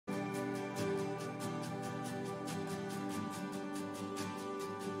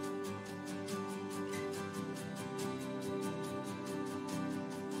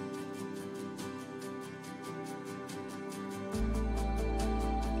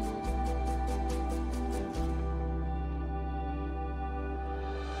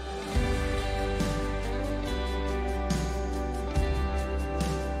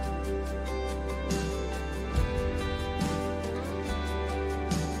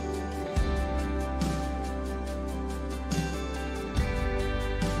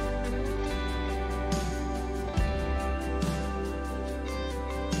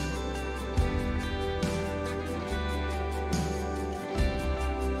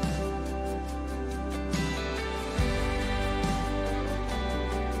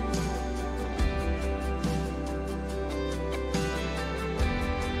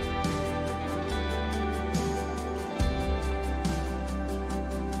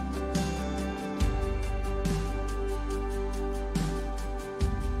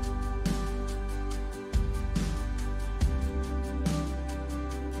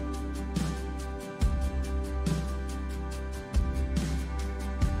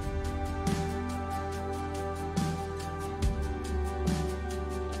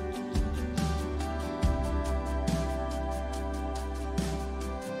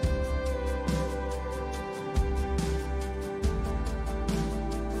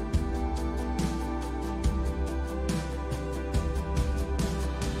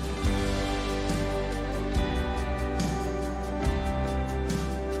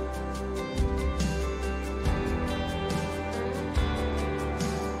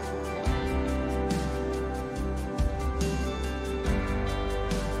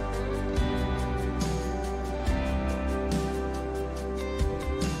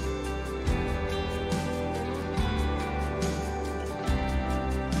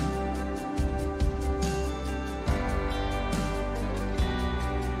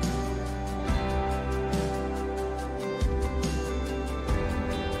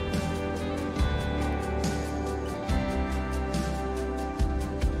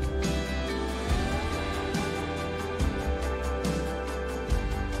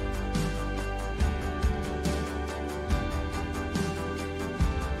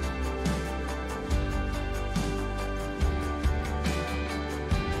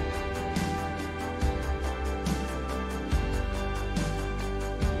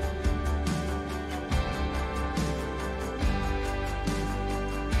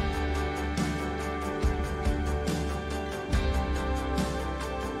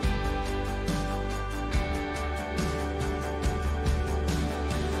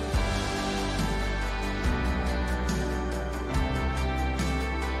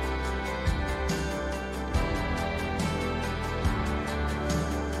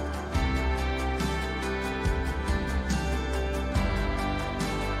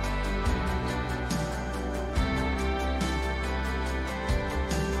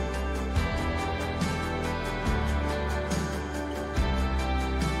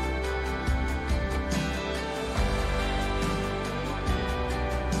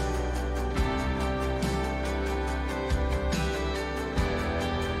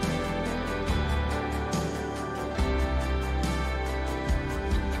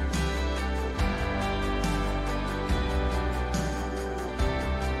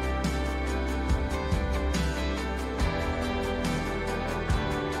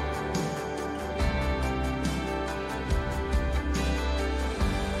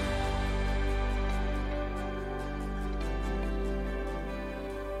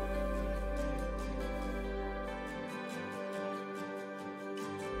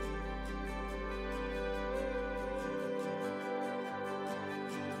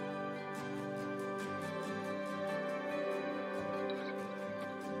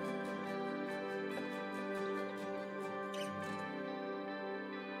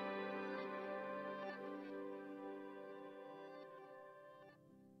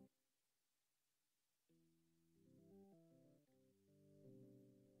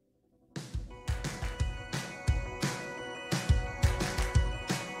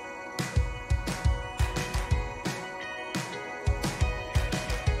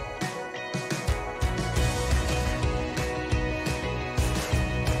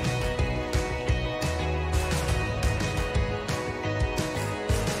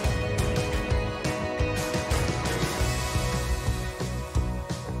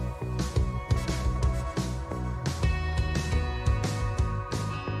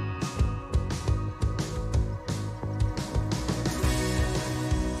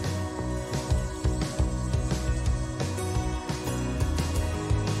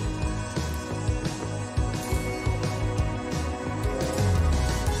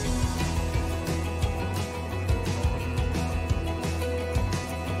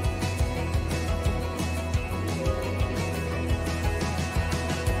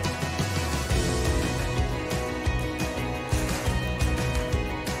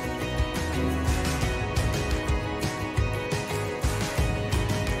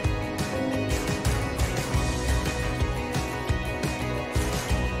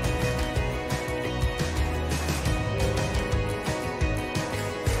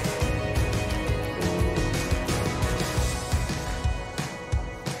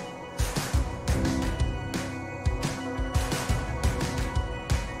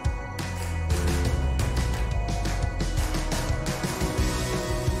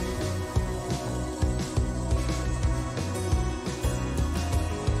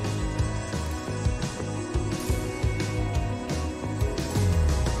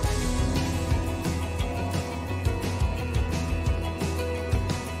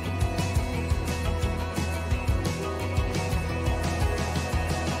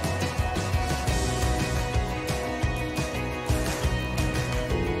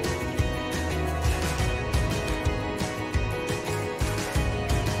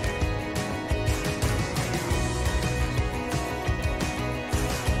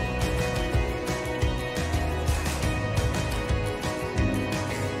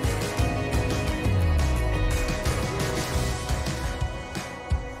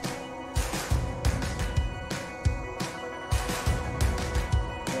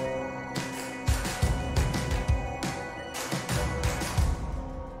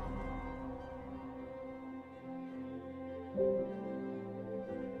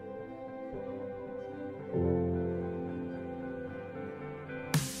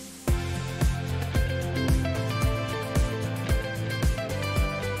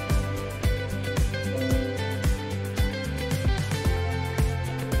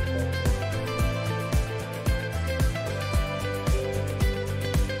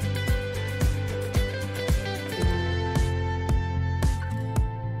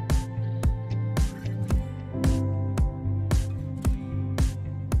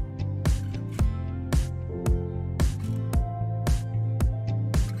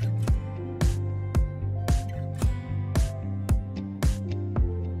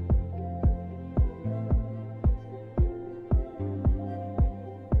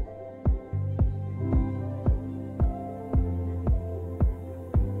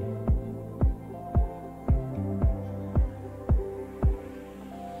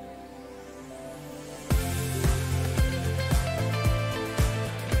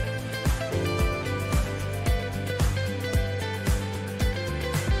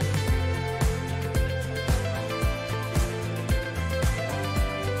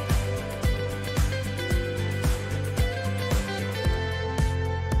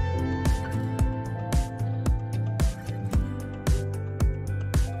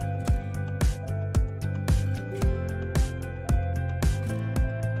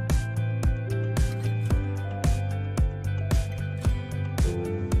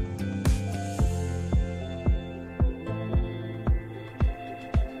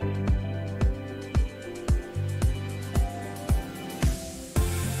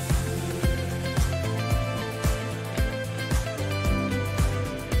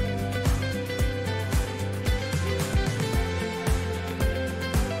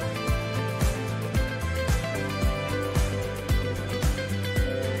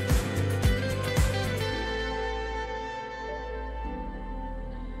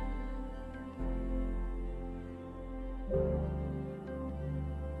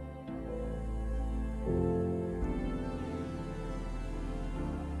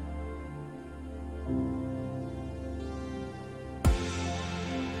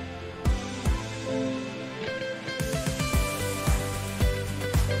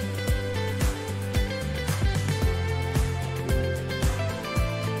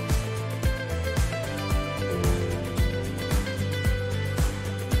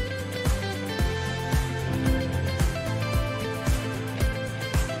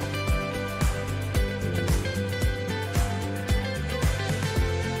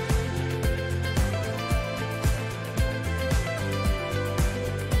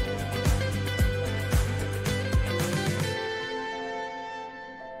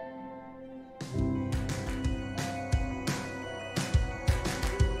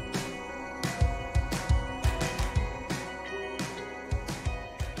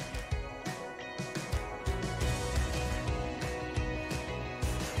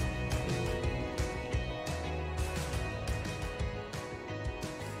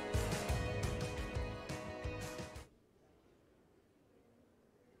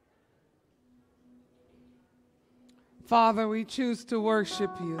Father, we choose to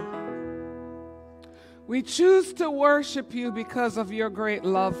worship you. We choose to worship you because of your great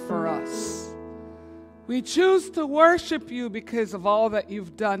love for us. We choose to worship you because of all that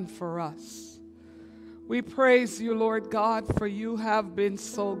you've done for us. We praise you, Lord God, for you have been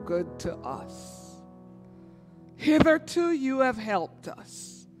so good to us. Hitherto you have helped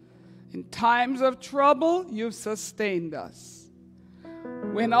us. In times of trouble, you've sustained us.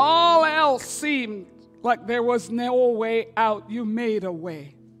 When all else seemed like there was no way out, you made a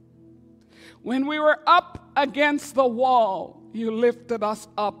way. When we were up against the wall, you lifted us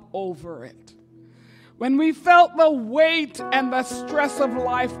up over it. When we felt the weight and the stress of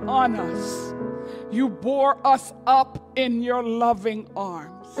life on us, you bore us up in your loving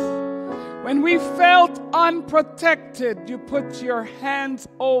arms. When we felt unprotected, you put your hands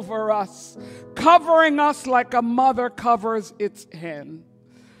over us, covering us like a mother covers its hen.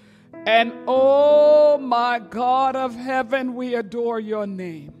 And oh my God of heaven, we adore your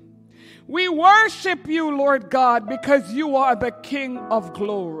name. We worship you, Lord God, because you are the King of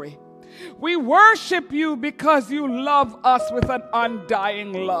glory. We worship you because you love us with an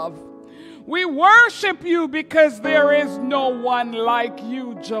undying love. We worship you because there is no one like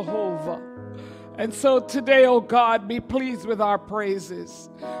you, Jehovah. And so today, oh God, be pleased with our praises.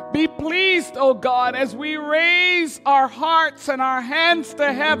 Be pleased, oh God, as we raise our hearts and our hands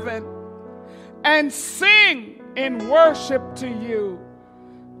to heaven and sing in worship to you.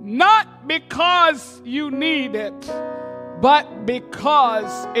 Not because you need it, but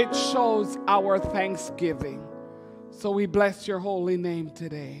because it shows our thanksgiving. So we bless your holy name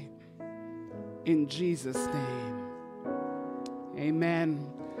today. In Jesus' name, amen.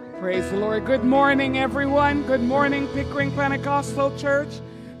 Praise the Lord. Good morning, everyone. Good morning, Pickering Pentecostal Church.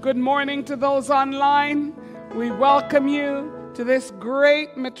 Good morning to those online. We welcome you to this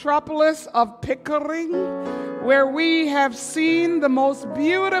great metropolis of Pickering, where we have seen the most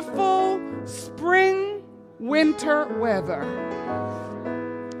beautiful spring-winter weather.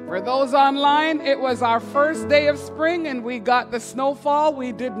 For those online, it was our first day of spring, and we got the snowfall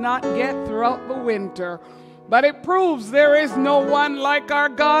we did not get throughout the winter. But it proves there is no one like our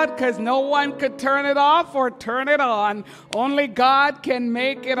God, because no one could turn it off or turn it on. Only God can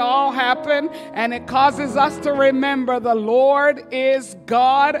make it all happen, and it causes us to remember the Lord is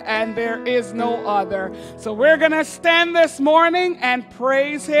God and there is no other. So we're going to stand this morning and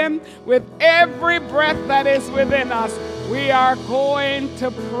praise him with every breath that is within us. We are going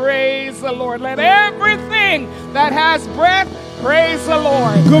to praise the Lord. Let everything that has breath praise the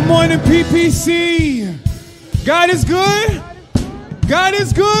Lord. Good morning, PPC. God is good. God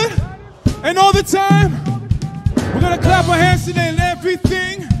is good. And all the time, we're going to clap our hands today and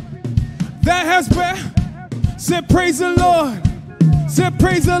everything that has breath, say praise the Lord. Say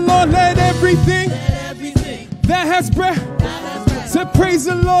praise the Lord. Let everything that has breath, say praise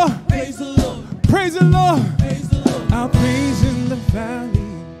the Lord. Praise the Lord. Praise the Lord. Praise the Lord. I'll praise in the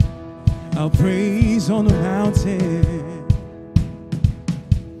valley. I'll praise on the mountain.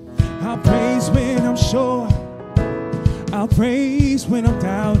 I'll praise when I'm sure. I'll praise when I'm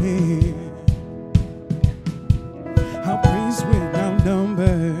doubting. I'll praise when I'm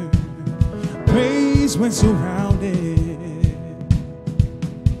numbered. Praise when surrounded.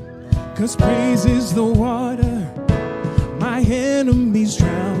 'Cause praise is the water my enemies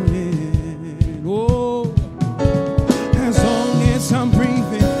drowning. Oh, as long as I'm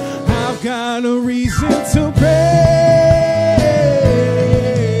breathing, I've got a reason to praise.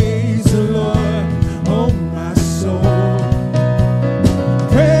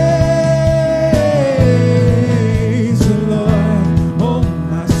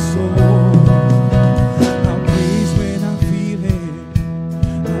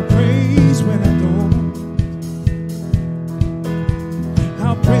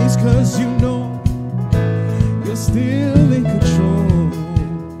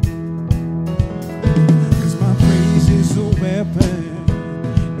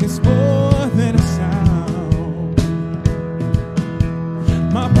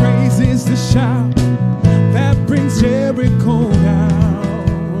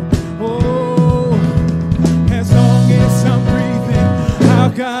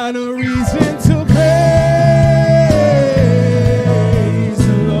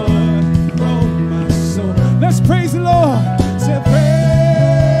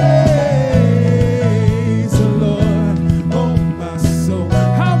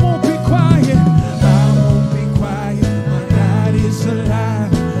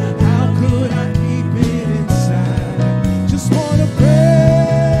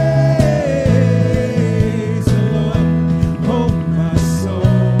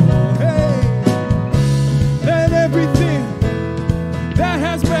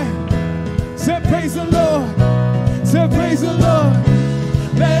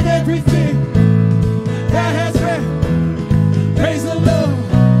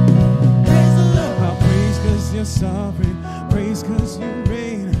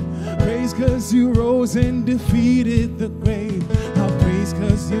 rose and defeated the grave. I'll praise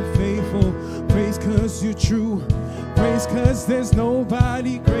 'cause you're faithful, praise 'cause you're true, praise 'cause there's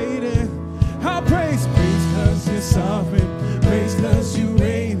nobody greater. I'll praise 'cause you're sovereign, praise 'cause you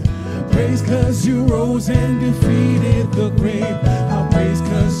reign, praise 'cause you rose and defeated the grave. I'll praise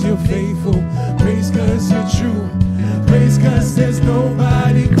 'cause you're faithful, praise 'cause you're true, praise 'cause there's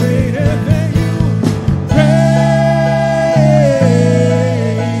nobody greater than you. Praise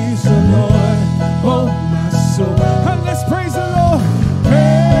the Lord, oh my soul. And let's praise the Lord. Praise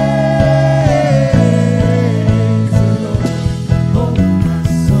the Lord, oh my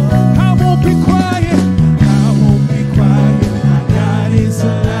soul. I won't be quiet, I won't be quiet. My God is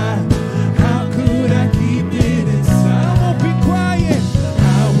alive. How could I keep it inside? I won't be quiet, I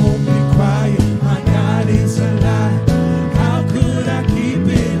won't be quiet. My God is alive. How could I keep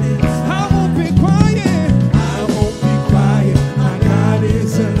it inside? I won't be quiet, I won't be quiet. My God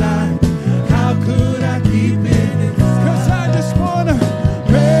is alive. How could I keep it inside? 'Cause I just wanna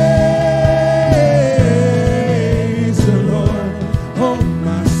praise the Lord, oh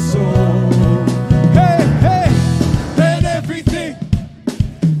my soul. Hey, hey, let everything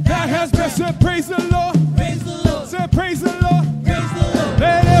that has breath say praise the Lord. Praise the Lord. Say praise the Lord. Praise the Lord.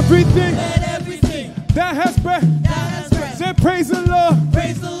 Let everything Let everything that has breath that has breath say praise the Lord.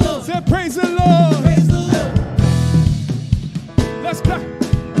 praise the Lord. Say praise the Lord. Praise the Lord. Let's clap.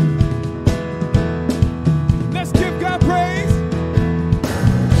 Let's give God praise.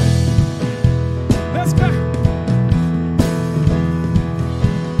 Let's clap.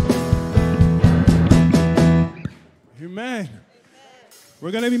 Amen.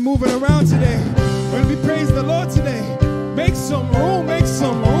 We're going to be moving around today. We're going to be praising the Lord today. Make some room. Make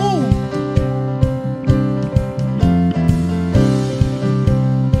some room.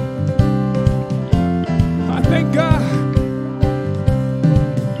 I thank God.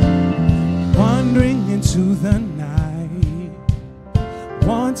 Wandering into the night,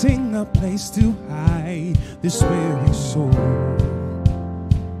 wanting a place to hide this weary soul,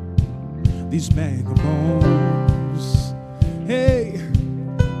 these vagabonds. Hey,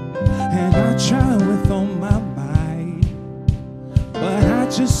 and I try with all my might, but I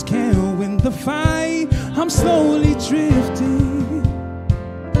just can't win the fight. I'm slowly drifting,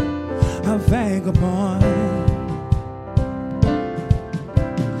 a vagabond.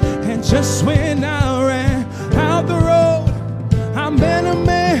 And just when I ran out the road, I met a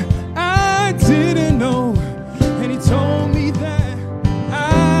man I didn't know, and he told me that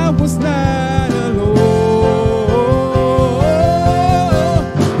I was not alone.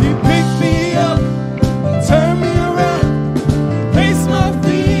 He picked me up, turned me around, placed my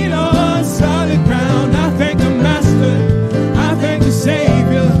feet on solid ground. I thank the Master, I thank the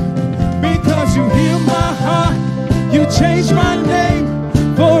Savior, because you healed my heart, you changed my name,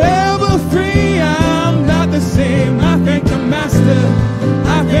 forever free. I'm not the same. I thank the Master,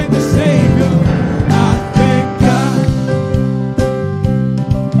 I thank the Savior, I thank God.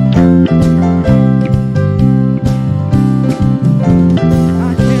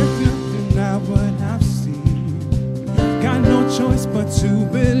 I can't deny what I've seen. Got no choice but to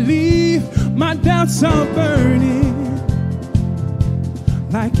believe. My doubts are burning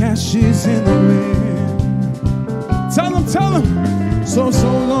like ashes in the wind. Tell them, so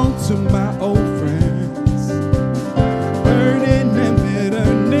long to my old friends. Burden and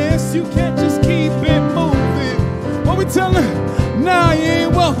bitterness, you can't just keep it moving. What we tell them? Nah, you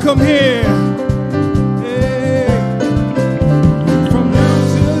ain't welcome here. Hey. From now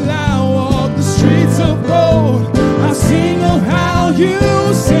till I walk the streets of gold, I sing of how you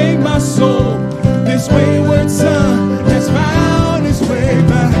saved my soul. This wayward son has found his way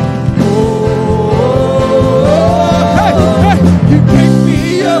back. You pick me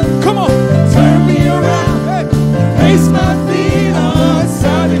up, come on, turn me around, hey. Place my feet on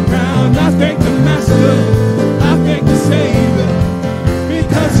solid ground. I thank the Master, I thank the Savior,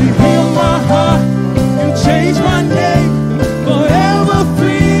 because He healed my heart, you changed my name, forever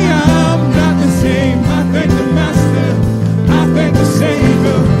free. I'm not the same. I thank the Master, I thank the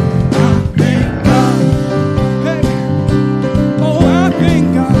Savior, I thank God. Hey. Oh, I thank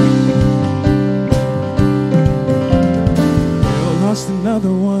God. Lost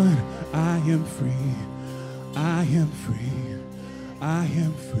another one. I am free. I am free. I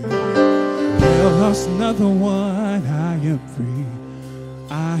am free. Hell lost another one. I am free.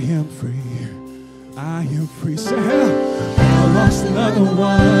 I am free. I am free. Say hell. Hell lost another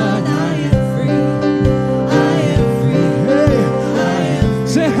one. I am free. I am free. Hey. I am free.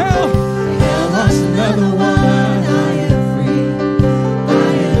 Say hell. Hell lost another one. I am free. I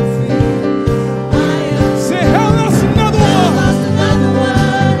am free. I am free. Say hell lost another one.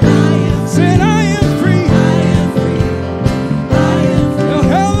 Said I am free.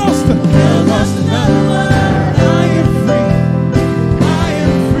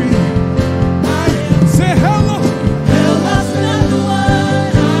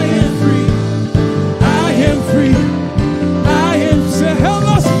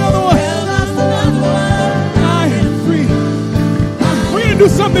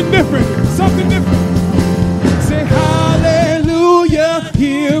 something different, something different. Say hallelujah,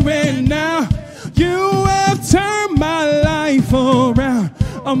 here and now. You have turned my life around.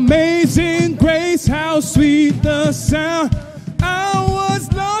 Amazing grace, how sweet the sound. I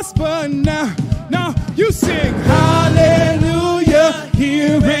was lost, but now you sing hallelujah,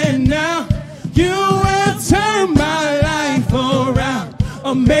 here and now. You have turned my life around.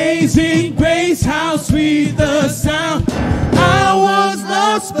 Amazing grace, how sweet the sound. I was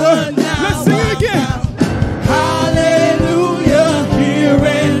lost, but now. Let's sing it again. Hallelujah, here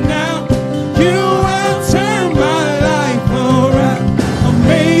and now. You have turned my life around.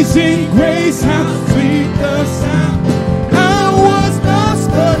 Amazing grace, how sweet the sound. I was lost,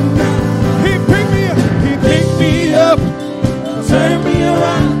 but now He picked me up. He picked me up, turned me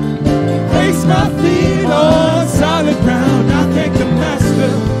around, placed my feet on solid ground. I thank the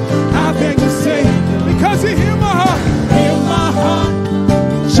Master, I thank the Savior, because He healed my heart,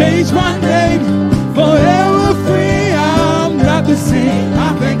 changed my name, forever free. I'm not the same.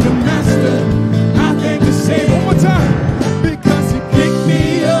 I thank the Master, I thank the Savior. One more time. Because He picked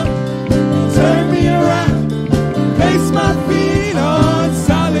me up, turned me around, placed my feet on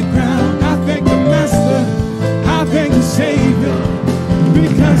solid ground. I thank the Master, I thank the Savior,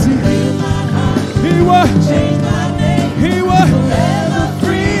 because He healed my heart, He was, changed my name, He was forever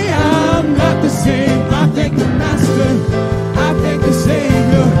free. I'm not the same. I thank the Master, I thank the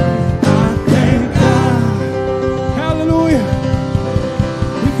Savior, I thank God. Hallelujah.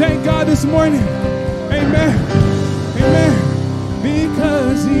 We thank God this morning. Amen. Amen.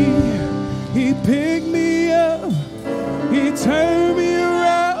 Because He picked me up, He turned me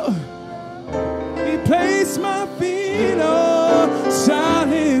around, He placed my feet on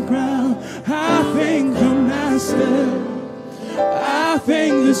solid ground. I thank the Master, I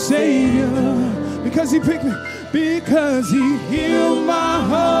thank the Savior, because He picked me, because He healed my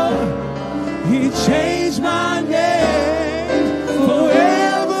heart, He changed my name,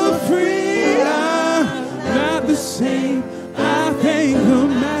 forever free. I'm not the same. I thank the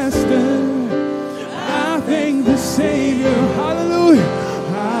Master, I thank the Savior. Hallelujah.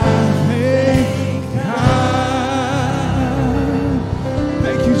 I thank God.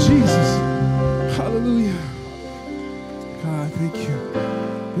 Thank you, Jesus. Hallelujah. God, thank you.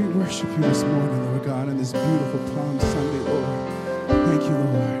 We worship you this morning, Lord God, on this beautiful Palm Sunday, Lord. Thank you,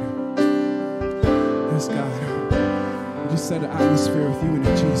 Lord. Yes, God. We just set an atmosphere with you in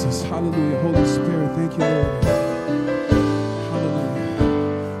it, Jesus. Hallelujah. Holy Spirit, thank you, Lord.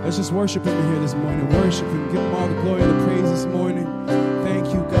 Hallelujah. Let's just worship Him here this morning. Worship Him. Give Him all the glory and the praise this morning. Thank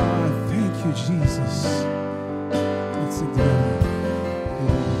you, God. Thank you, Jesus. Let's sing together.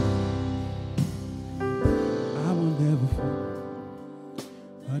 I will never fall.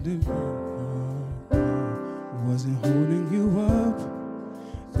 I didn't wasn't holding you up.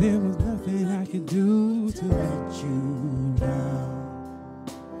 There was nothing I could do to let you down.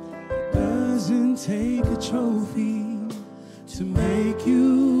 It doesn't take a trophy to make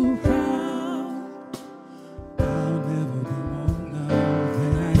you proud. I'll never be more loved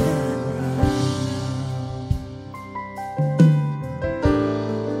than I am right now.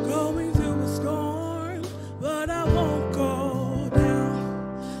 Going through a storm, but I won't go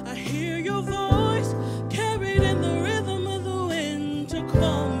down. I hear your voice carried in the rhythm of the wind to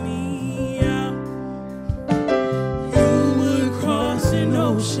call me out. You would cross an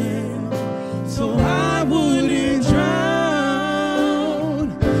ocean so I wouldn't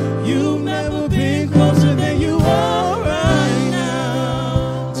drown. You've never been closer than you are right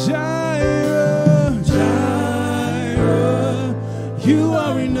now. Jireh, Jireh, you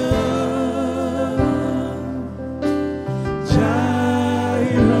are enough.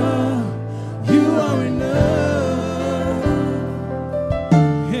 Jireh, you are enough.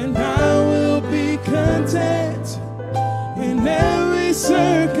 And I will be content in every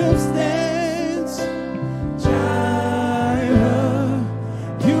circumstance. Jireh,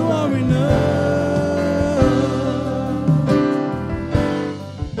 you are enough.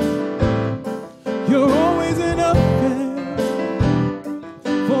 You're always enough, yeah.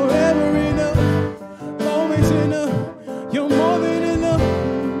 Forever enough, always enough. You're more than enough.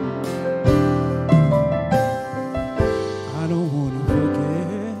 I don't want to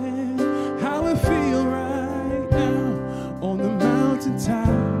forget how it feels right now on the mountaintop.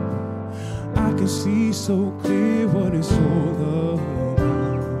 I can see so clear what it's all about.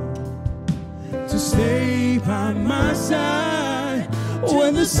 To stay by my side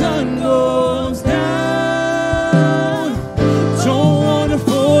when the sun goes down. Don't want to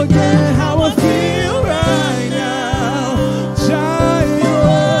forget how I feel right now.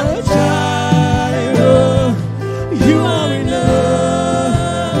 Jireh, Jireh, you are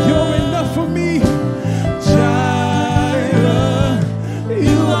enough.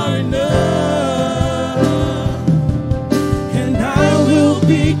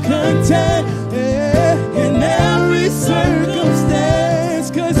 content in every circumstance.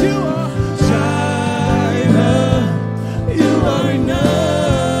 'Cause you are Jireh, you are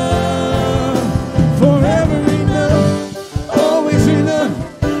enough, forever enough, always enough.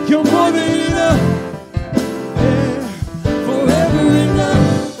 You're more than enough, yeah. Forever enough,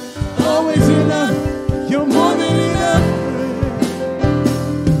 always enough. You're more than enough.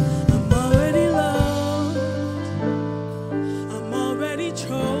 I'm already loved. I'm already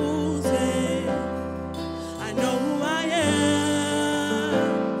chosen. I know who I am.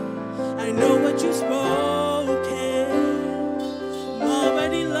 I know what you've spoken. I'm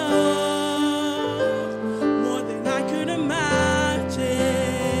already loved more than I could imagine.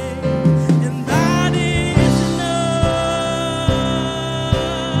 And that is enough.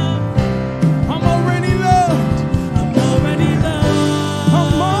 I'm already loved. I'm already loved.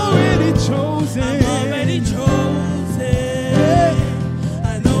 I'm already chosen. I'm already chosen. I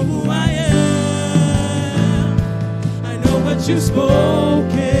know who I am. I know what you've spoken.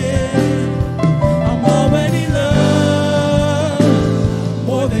 I'm already loved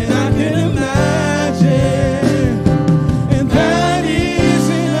more than I can imagine. And that is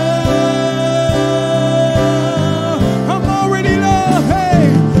enough. I'm already loved. Hey,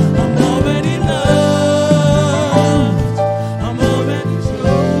 I'm already loved. I'm already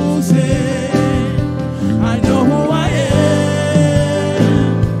chosen. I know who I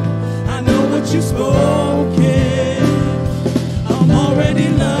am. I know what you've spoken. I'm already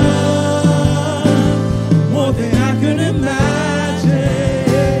loved more than I could imagine.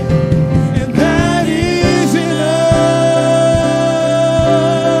 and that is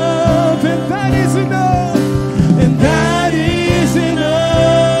enough. And that is enough. And that is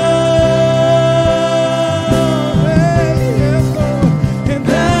enough. Hey, yes, Lord. And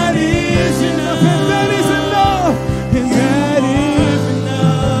That is enough. and that is enough. And that is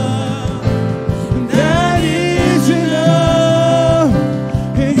enough. that is enough.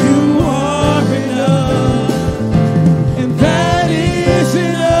 And you are enough. And that is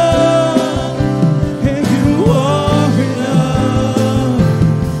enough. And you are enough.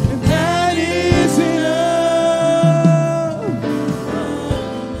 And that is enough.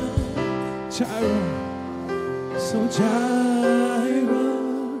 Jireh, so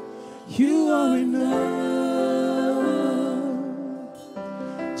Jireh, you are enough.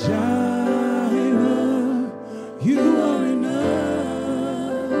 Jireh, you are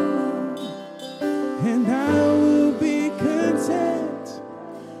enough. And I will be content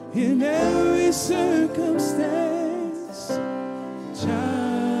in every circumstance.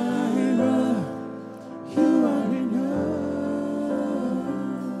 Jireh, you are enough.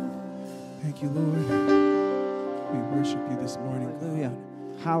 Thank you, Lord. We worship you this morning. Hallelujah.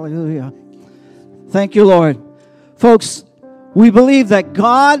 Hallelujah. Thank you, Lord. Folks, we believe that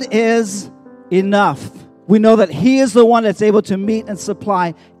God is enough. We know that He is the one that's able to meet and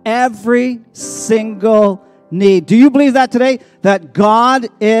supply every single need. Do you believe that today? That God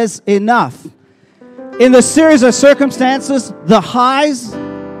is enough. In the series of circumstances, the highs,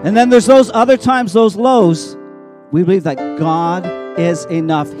 and then there's those other times, those lows, we believe that God is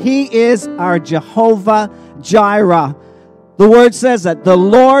enough. He is our Jehovah Jireh. The word says that the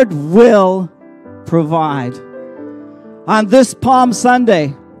Lord will provide. On this Palm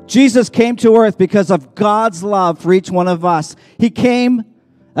Sunday, Jesus came to earth because of God's love for each one of us. He came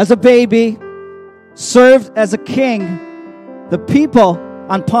as a baby, served as a king. The people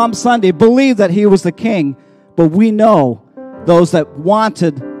on Palm Sunday believed that He was the king, but we know those that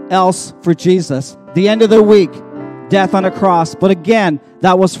wanted else for Jesus. The end of the week, death on a cross. But again,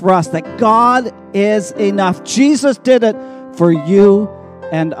 that was for us, that God is enough. Jesus did it for you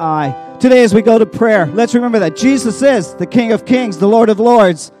and I. Today as we go to prayer, let's remember that Jesus is the King of Kings, the Lord of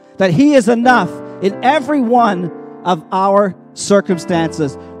Lords, that He is enough in every one of our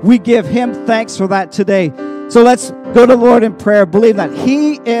circumstances. We give Him thanks for that today. So let's go to the Lord in prayer, believe that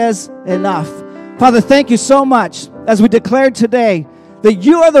He is enough. Father, thank you so much as we declared today that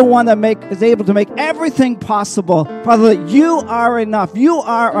you are the one that is able to make everything possible. Father, that you are enough. You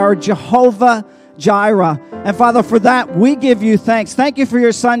are our Jehovah Jireh. And Father, for that, we give you thanks. Thank you for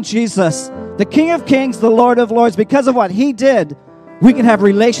your Son, Jesus, the King of Kings, the Lord of Lords. Because of what He did, we can have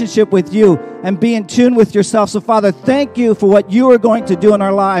relationship with you and be in tune with yourself. So, Father, thank you for what you are going to do in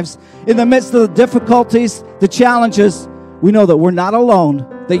our lives. In the midst of the difficulties, the challenges, we know that we're not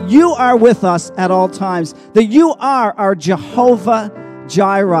alone, that you are with us at all times, that you are our Jehovah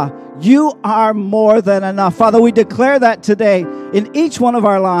Jireh. You are more than enough. Father, we declare that today in each one of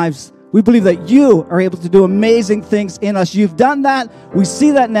our lives. We believe that you are able to do amazing things in us. You've done that. We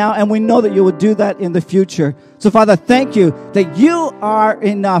see that now, and we know that you will do that in the future. So, Father, thank you that you are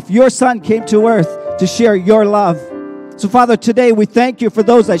enough. Your Son came to earth to share your love. So, Father, today we thank you for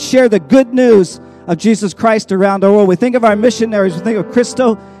those that share the good news of Jesus Christ around the world. We think of our missionaries. We think of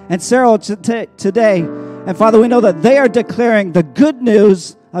Christo and Sarah today. And, Father, we know that they are declaring the good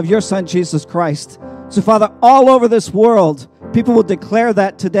news of your Son, Jesus Christ. So, Father, all over this world, people will declare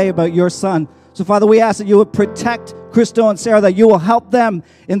that today about your Son. So, Father, we ask that you would protect Christo and Sarah, that you will help them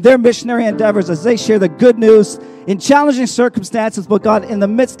in their missionary endeavors as they share the good news in challenging circumstances. But, God, in the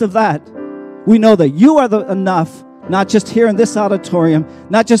midst of that, we know that you are enough, not just here in this auditorium,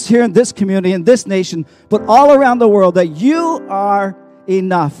 not just here in this community, in this nation, but all around the world, that you are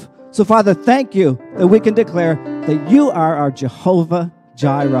enough. So, Father, thank you that we can declare that you are our Jehovah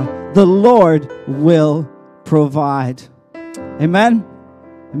Jireh. The Lord will provide. Amen?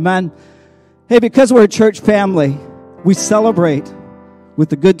 Amen. Hey, because we're a church family, we celebrate with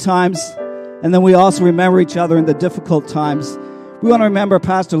the good times, and then we also remember each other in the difficult times. We want to remember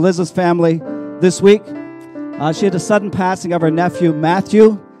Pastor Liz's family this week. She had a sudden passing of her nephew,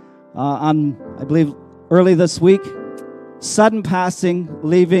 Matthew, on, I believe, early this week. Sudden passing,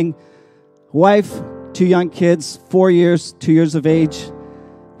 leaving wife, 2 young kids, 4 years, 2 years of age.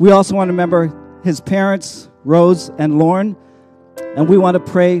 We also want to remember his parents, Rose and Lauren, and we want to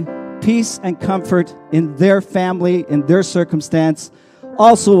pray peace and comfort in their family, in their circumstance.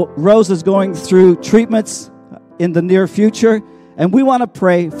 Also, Rose is going through treatments in the near future, and we want to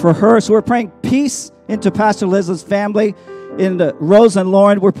pray for her. So we're praying peace into Pastor Liz's family, in Rose and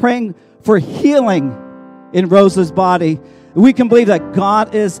Lauren. We're praying for healing in Rose's body. We can believe that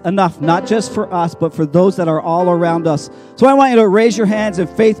God is enough, not just for us, but for those that are all around us. So I want you to raise your hands in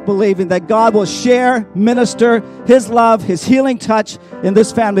faith, believing that God will share, minister his love, his healing touch in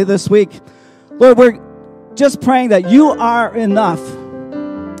this family this week. Lord, we're just praying that you are enough.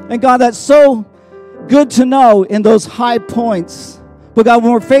 And God, that's so good to know in those high points. But God,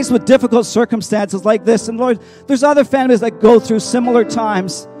 when we're faced with difficult circumstances like this, and Lord, there's other families that go through similar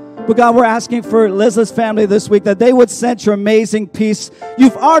times. But God, we're asking for Liz's family this week that they would sense your amazing peace.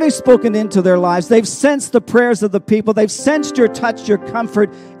 You've already spoken into their lives. They've sensed the prayers of the people. They've sensed your touch, your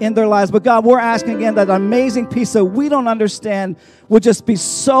comfort in their lives. But God, we're asking again that amazing peace that we don't understand would just be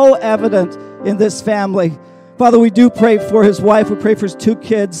so evident in this family. Father, we do pray for his wife. We pray for his 2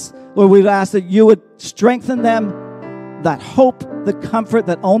 kids. Lord, we ask that you would strengthen them, that hope, the comfort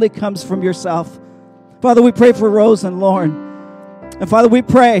that only comes from yourself. Father, we pray for Rose and Lauren. And Father, we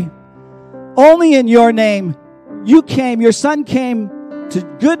pray only in your name. You came, your Son came to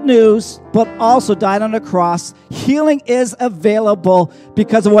good news, but also died on a cross. Healing is available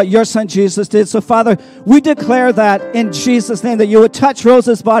because of what your Son Jesus did. So Father, we declare that in Jesus' name, that you would touch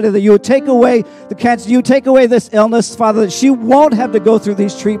Rose's body, that you would take away the cancer, you would take away this illness, Father, that she won't have to go through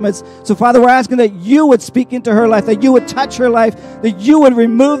these treatments. So Father, we're asking that you would speak into her life, that you would touch her life, that you would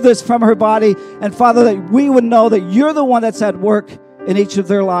remove this from her body. And Father, that we would know that you're the one that's at work in each of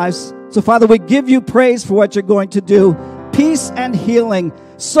their lives. So Father, we give you praise for what you're going to do. Peace and healing,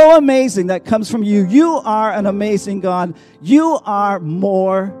 so amazing, that comes from you. You are an amazing God. You are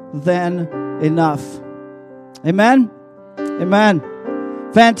more than enough. Amen? Amen.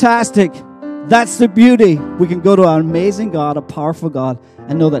 Fantastic. That's the beauty. We can go to an amazing God, a powerful God,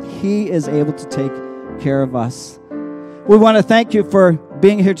 and know that he is able to take care of us. We want to thank you for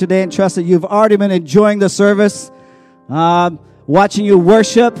being here today and trust that you've already been enjoying the service, watching you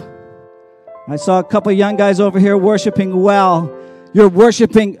worship. I saw a couple of young guys over here worshiping well. You're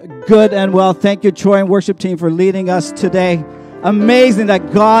worshiping good and well. Thank you, Troy and worship team, for leading us today. Amazing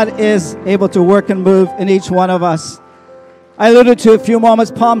that God is able to work and move in each one of us. I alluded to a few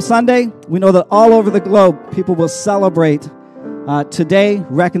moments, Palm Sunday. We know that all over the globe, people will celebrate today,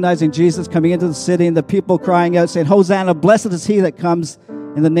 recognizing Jesus coming into the city and the people crying out, saying, Hosanna, blessed is he that comes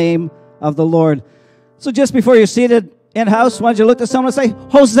in the name of the Lord. So just before you're seated in-house, why don't you look to someone and say,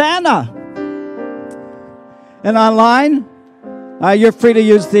 Hosanna? And online, you're free to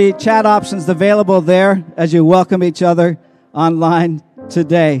use the chat options available there as you welcome each other online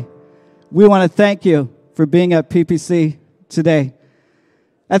today. We want to thank you for being at PPC today.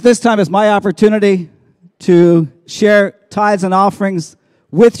 At this time, it's my opportunity to share tithes and offerings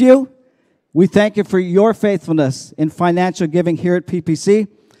with you. We thank you for your faithfulness in financial giving here at PPC.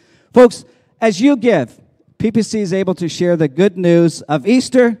 Folks, as you give, PPC is able to share the good news of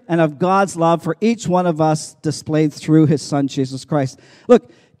Easter and of God's love for each one of us displayed through his Son, Jesus Christ.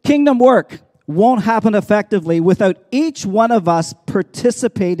 Look, kingdom work won't happen effectively without each one of us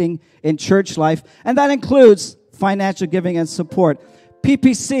participating in church life, and that includes financial giving and support.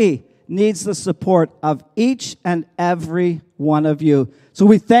 PPC needs the support of each and every one of you. So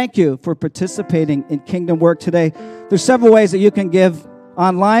we thank you for participating in kingdom work today. There's several ways that you can give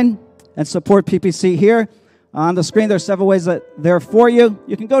online and support PPC here. On the screen, there's several ways that they're for you.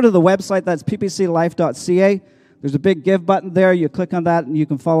 You can go to the website, that's ppclife.ca. There's a big give button there. You click on that and you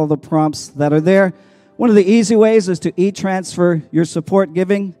can follow the prompts that are there. One of the easy ways is to e-transfer your support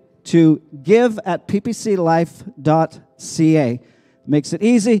giving to give@ppclife.ca. Makes it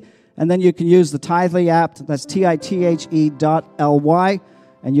easy. And then you can use the Tithely app. That's tithe.ly.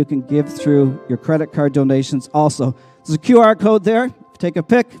 And you can give through your credit card donations also. There's a QR code there. Take a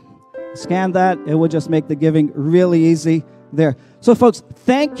pic, scan that. It will just make the giving really easy there. So, folks,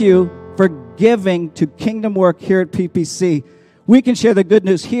 thank you for giving to kingdom work here at PPC. We can share the good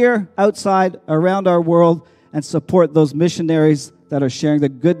news here, outside, around our world, and support those missionaries that are sharing the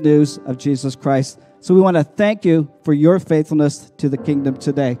good news of Jesus Christ. So we want to thank you for your faithfulness to the kingdom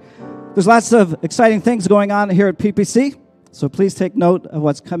today. There's lots of exciting things going on here at PPC, so please take note of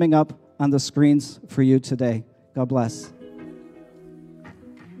what's coming up on the screens for you today. God bless.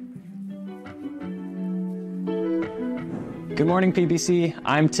 Good morning, PPC.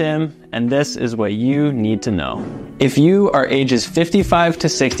 I'm Tim, and this is what you need to know. If you are ages 55 to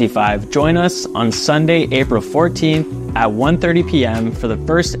 65, join us on Sunday, April 14th at 1:30 p.m. for the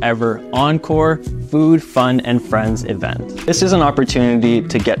first ever Encore Food, Fun, and Friends event. This is an opportunity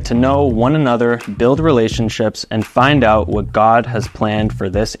to get to know one another, build relationships, and find out what God has planned for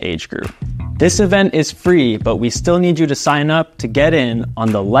this age group. This event is free, but we still need you to sign up to get in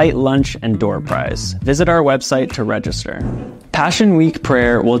on the light lunch and door prize. Visit our website to register. Passion Week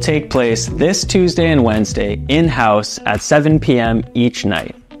prayer will take place this Tuesday and Wednesday in-house at 7 p.m. each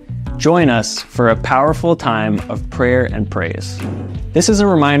night. Join us for a powerful time of prayer and praise. This is a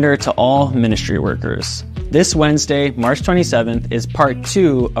reminder to all ministry workers. This Wednesday, March 27th, is part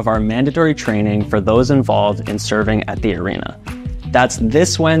 2 of our mandatory training for those involved in serving at the arena. That's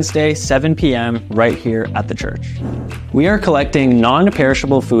this Wednesday, 7 p.m., right here at the church. We are collecting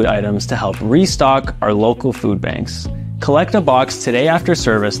non-perishable food items to help restock our local food banks. Collect a box today after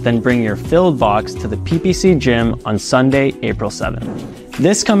service, then bring your filled box to the PPC gym on Sunday, April 7th.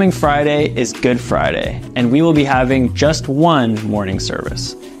 This coming Friday is Good Friday, and we will be having just one morning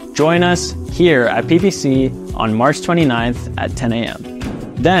service. Join us here at PPC on March 29th at 10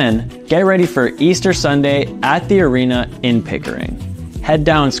 a.m. Then, get ready for Easter Sunday at the arena in Pickering. Head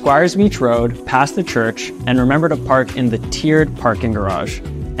down Squires Beach Road, past the church, and remember to park in the tiered parking garage.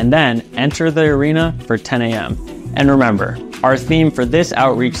 And then, enter the arena for 10 a.m. And remember, our theme for this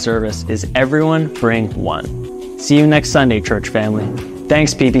outreach service is Everyone Bring One. See you next Sunday, church family.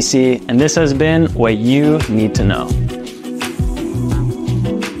 Thanks, PPC, and this has been What You Need to Know.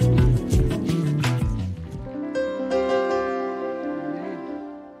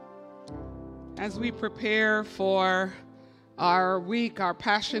 As we prepare for our week, our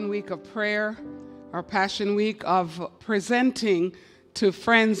Passion Week of prayer, our Passion Week of presenting to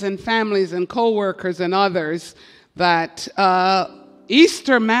friends and families and co-workers and others that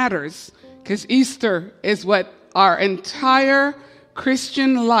Easter matters, because Easter is what our entire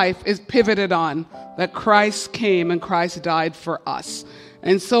Christian life is pivoted on, that Christ came and Christ died for us.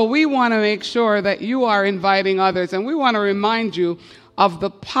 And so we want to make sure that you are inviting others, and we want to remind you of the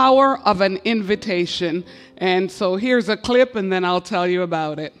power of an invitation. And so here's a clip, and then I'll tell you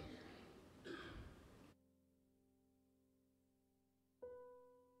about it.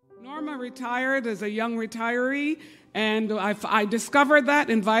 Norma retired as a young retiree, and I discovered that,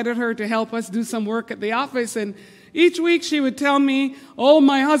 invited her to help us do some work at the office, and each week she would tell me, oh,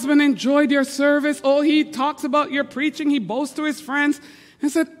 my husband enjoyed your service, oh, he talks about your preaching, he boasts to his friends. I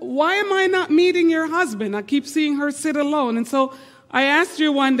said, why am I not meeting your husband? I keep seeing her sit alone. And so I asked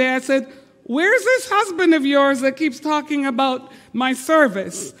you one day, I said, where's this husband of yours that keeps talking about my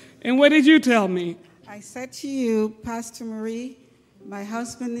service? And what did you tell me? I said to you, Pastor Marie, my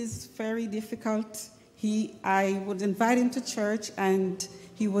husband is very difficult. I would invite him to church and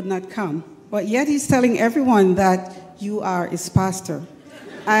he would not come. But yet he's telling everyone that you are his pastor.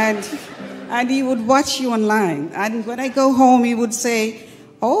 And he would watch you online. And when I go home, he would say,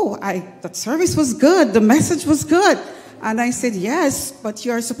 oh, the service was good, the message was good. And I said, yes, but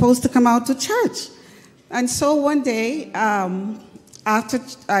you're supposed to come out to church. And so one day, after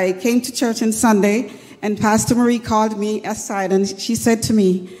I came to church on Sunday, and Pastor Marie called me aside, and she said to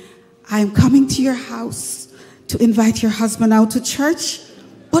me, I'm coming to your house to invite your husband out to church,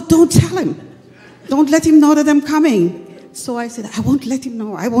 but don't tell him. Don't let him know that I'm coming. So I said, I won't let him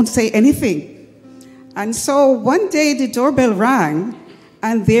know. I won't say anything. And so one day the doorbell rang,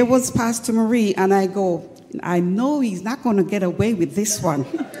 and there was Pastor Marie, and I go, I know he's not going to get away with this one.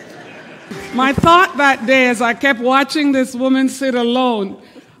 My thought that day as I kept watching this woman sit alone,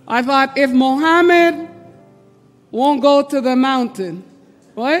 I thought, if Mohammed won't go to the mountain,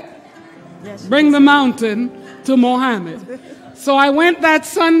 what? Bring the mountain to Mohammed. So I went that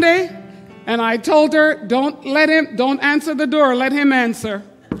Sunday and I told her, don't answer the door, let him answer.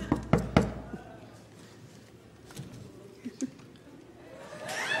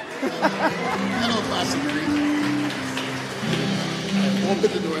 Hello, Pastor Mary. I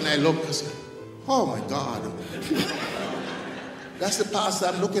opened the door and I looked. I said, oh my God. That's the pastor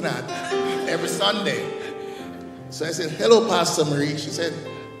I'm looking at every Sunday. So I said, hello, Pastor Marie. She said,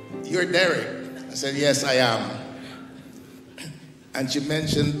 you're Derek. I said, yes, I am. And she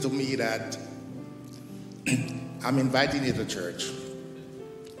mentioned to me that I'm inviting you to church.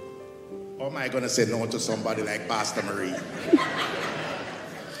 How am I going to say no to somebody like Pastor Marie?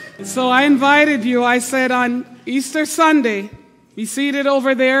 So I invited you. I said on Easter Sunday, be seated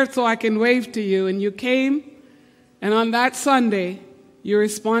over there so I can wave to you. And you came, and on that Sunday, you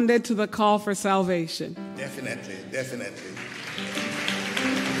responded to the call for salvation. Definitely, definitely.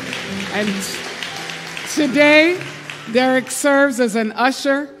 And today, Derek serves as an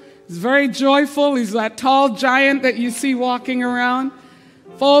usher. He's very joyful. He's that tall giant that you see walking around.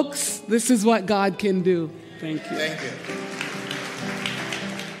 Folks, this is what God can do. Thank you. Thank you.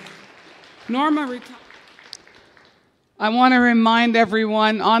 Norma, I want to remind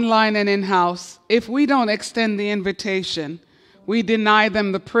everyone online and in-house, if we don't extend the invitation, we deny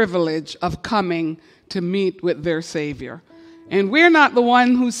them the privilege of coming to meet with their Savior. And we're not the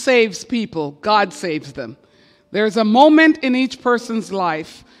one who saves people. God saves them. There's a moment in each person's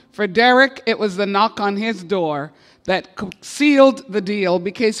life. For Derek, it was the knock on his door that sealed the deal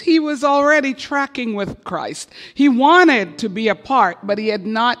because he was already tracking with Christ. He wanted to be a part, but he had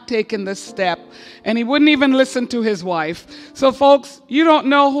not taken the step, and he wouldn't even listen to his wife. So folks, you don't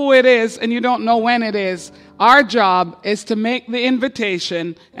know who it is, and you don't know when it is. Our job is to make the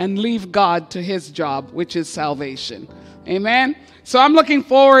invitation and leave God to his job, which is salvation. Amen? So I'm looking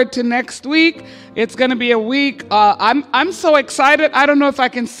forward to next week. It's going to be a week. I'm so excited. I don't know if I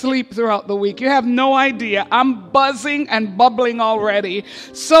can sleep throughout the week. You have no idea. I'm buzzing and bubbling already.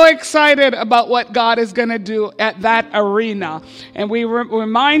 So excited about what God is going to do at that arena. And we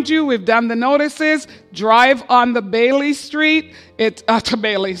remind you, we've done the notices. Drive on the Bailey Street. It's to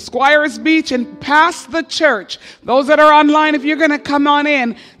Bailey, Squires Beach, and past the church. Those that are online, if you're going to come on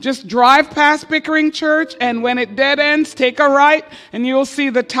in, just drive past Pickering Church, and when it dead ends, take a right, and you'll see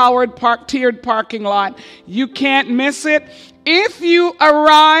the tiered parking lot. You can't miss it. If you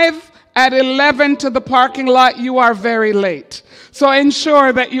arrive at 11 to the parking lot, you are very late. So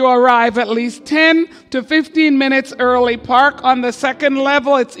ensure that you arrive at least 10 to 15 minutes early. Park on the second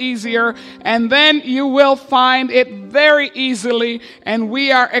level. It's easier. And then you will find it very easily. And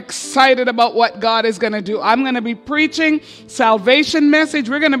we are excited about what God is going to do. I'm going to be preaching salvation message.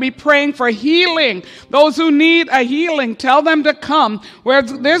 We're going to be praying for healing. Those who need a healing, tell them to come. Where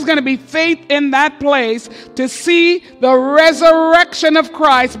there's going to be faith in that place to see the resurrection of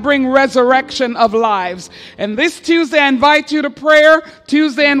Christ bring resurrection of lives. And this Tuesday, I invite you to prayer.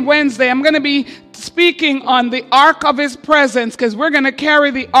 Tuesday and Wednesday, I'm going to be speaking on the ark of his presence, because we're going to carry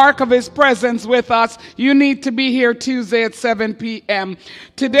the ark of his presence with us. You need to be here Tuesday at 7 p.m.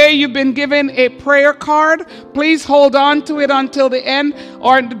 Today you've been given a prayer card. Please hold on to it until the end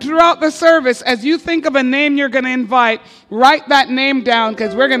or throughout the service. As you think of a name you're going to invite, write that name down,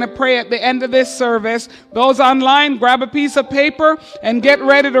 because we're going to pray at the end of this service. Those online, grab a piece of paper and get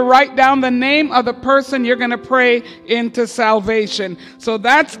ready to write down the name of the person you're going to pray into salvation. So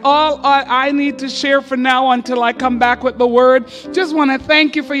that's all I need to share for now until I come back with the word. Just want to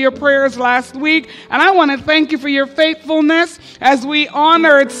thank you for your prayers last week, and I want to thank you for your faithfulness as we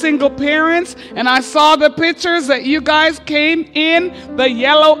honored single parents. And I saw the pictures that you guys came in the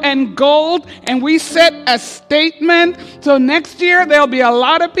yellow and gold, and we set a statement. So next year there'll be a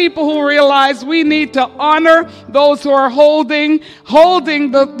lot of people who realize we need to honor those who are holding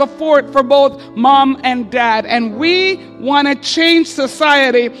the fort for both mom and dad. And we want to change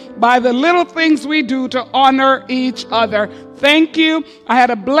society by the little things we do to honor each other. Thank you. I had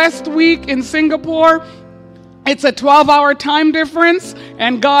a blessed week in Singapore. It's a 12-hour time difference,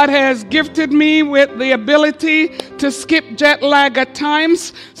 and God has gifted me with the ability to skip jet lag at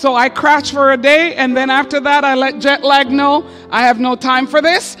times. So I crash for a day, and then after that, I let jet lag know I have no time for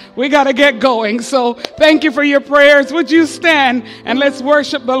this. We got to get going. So thank you for your prayers. Would you stand, and let's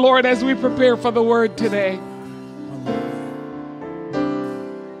worship the Lord as we prepare for the word today.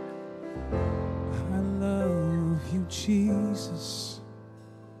 I love you, Jesus.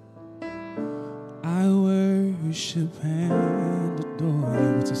 I worship and adore adore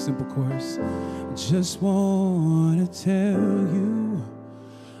you. It's a simple chorus. Just want to tell you,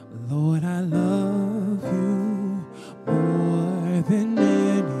 Lord, I love you more than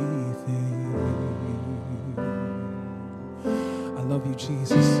anything. I love you,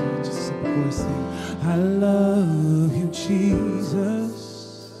 Jesus. Just a simple chorus thing. I love you,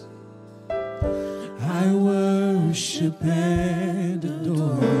 Jesus. I worship and adore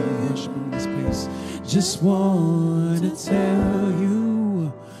you. Worship in this place. Just want to tell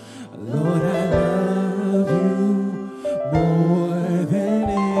you, Lord, I love you more than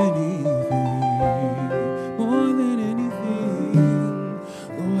anything. More than anything.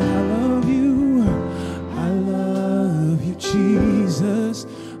 Lord, I love you. I love you, Jesus.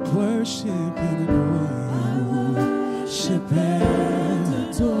 Worship and adore you. Worship and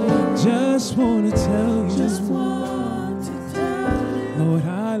adore. Just want to tell you. Just want to tell you. Lord,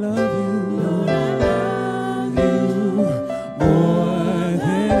 I love you. Lord, I love you more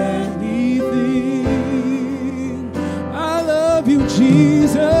than anything. I love you,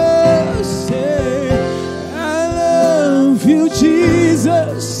 Jesus. Yeah. I love you,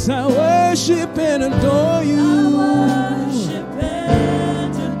 Jesus. I worship and adore you.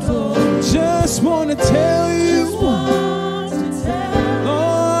 Just want to tell you, Lord,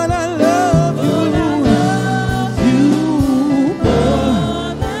 I love you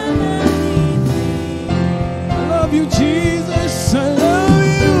more than anything. I love you, Jesus. I love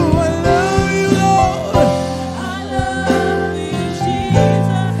you, Lord. I love you,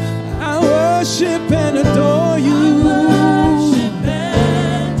 Jesus. I worship and adore you.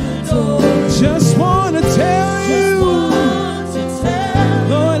 Just want to tell you,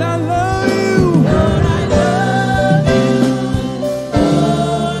 Lord, I love you. Lord, I love you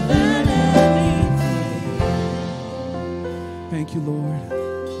more than anything. Thank you, Lord.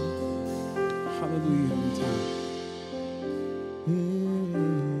 Hallelujah. I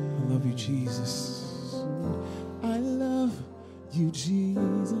love you, Jesus. I love you,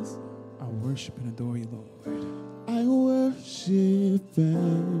 Jesus. I worship and adore you, Lord. I worship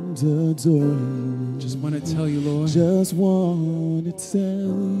and adore you. Just want to tell you, Lord. Just want to tell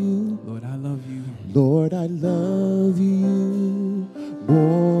you, Lord, I love you. Lord, I love you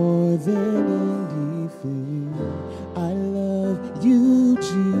more than anything. I love you,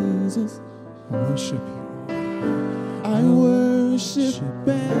 Jesus. I worship you. I worship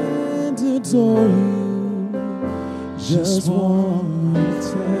and adore you. Just want to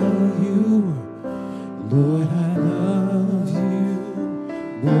tell you, Lord, I love you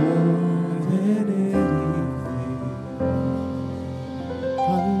more than anything.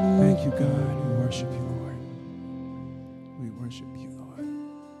 Hallelujah. Thank you, God. We worship you, Lord. We worship you, Lord.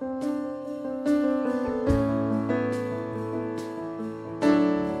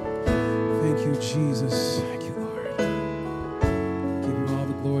 Thank you, Jesus. Thank you, Lord. Give you all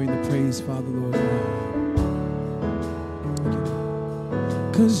the glory and the praise, Father, Lord God.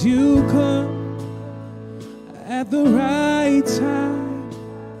 'Cause you come at the right time,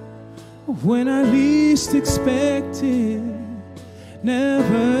 when I least expect it,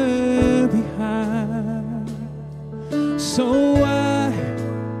 never behind. So why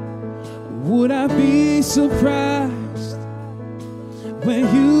would I be surprised when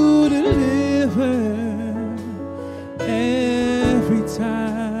you deliver every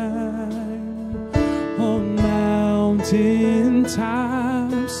time? On mountain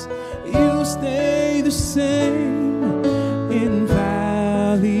tops you stay the same, in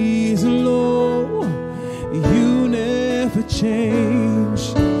valleys low you never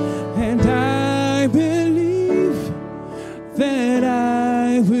change. And I believe that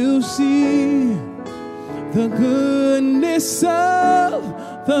I will see the goodness of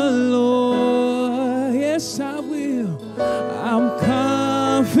the Lord. Yes, I will. I'm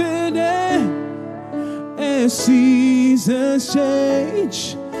confident as seasons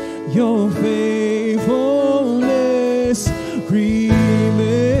change, your faithfulness remains.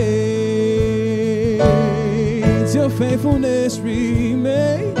 Your faithfulness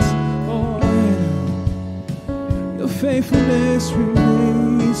remains. Oh, your faithfulness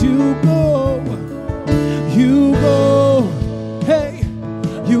remains. You go, hey,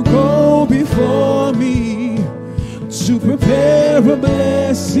 you go before me to prepare a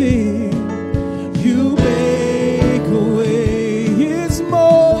blessing. You make a way. It's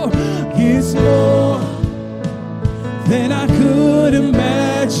more than I could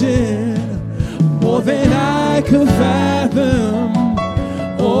imagine, more than I could fathom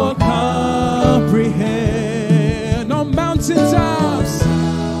or comprehend. On mountaintops,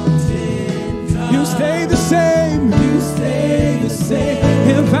 you stay the same. You stay the same.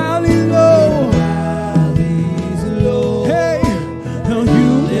 In valleys low, hey,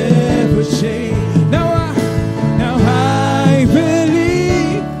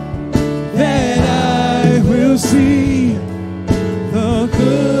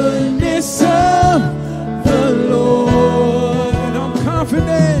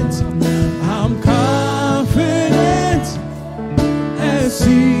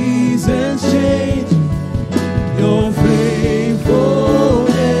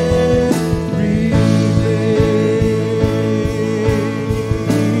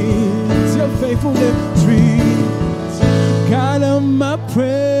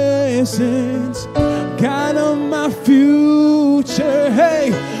 Hey,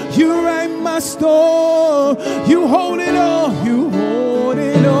 you write my story. You hold it all. You hold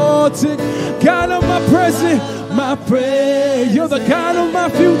it all together. God of my present, my prayer. You're the God of my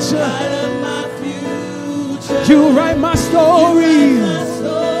future. You write my story.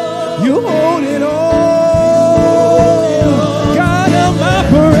 You hold it all. God of my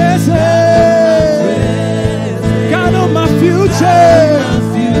present. God of my future.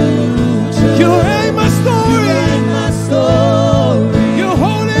 You write my story. You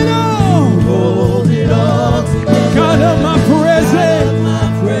hold it all. God of my present.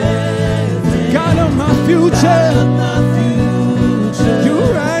 God of my future. You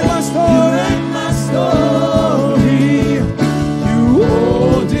write my story. You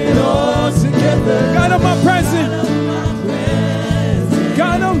hold it all together. God of my present.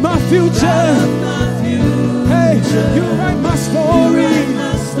 God of my future. Hey, you write my story.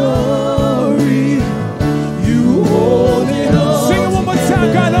 You hold it all. Sing it one more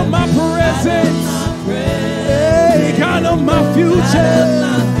time. God of my present. Hey, God of my future.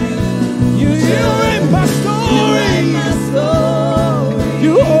 You write my story.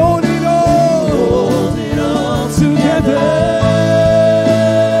 You hold it all together.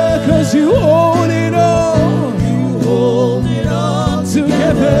 'Cause you hold it all.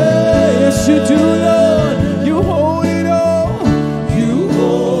 Together. Yes, you do, Lord. You hold it all. You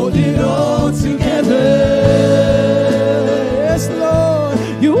hold it all together. Yes, Lord.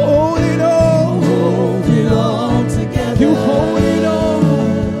 You hold it all. You hold it all.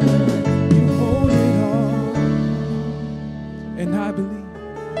 You hold it all. And I believe.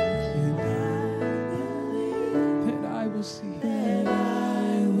 And I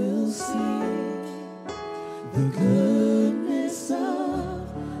will see. The goodness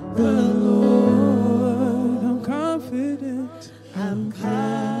of the Lord. I'm confident.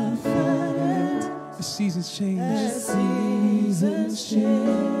 The seasons change.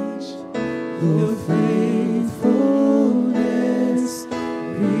 Your faithfulness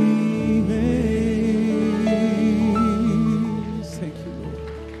remains. Thank you, Lord.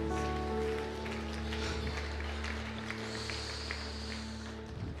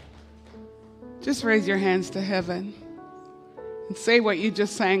 Just raise your hands to heaven and say what you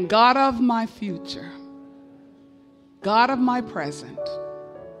just sang. God of my future, God of my present,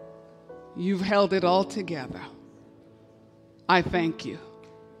 you've held it all together. I thank you.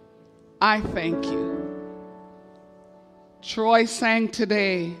 I thank you. Troy sang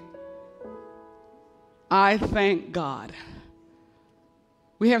today, I thank God.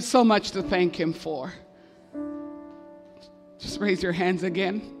 We have so much to thank him for. Just raise your hands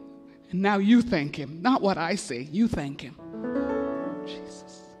again. And now you thank him. Not what I say. You thank him.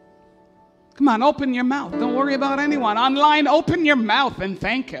 Jesus. Come on, open your mouth. Don't worry about anyone. Online, open your mouth and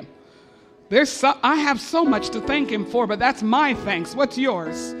thank him. I have so much to thank him for, but that's my thanks. What's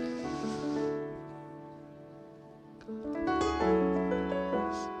yours?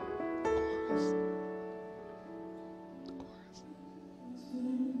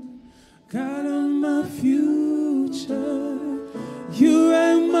 God of my future, you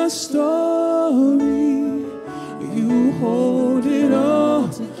write my story. You hold it all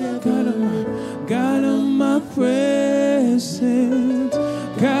together. God of my present,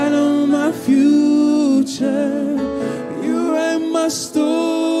 God of my future, you write my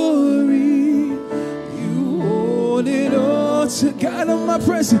story. You hold it all to God of my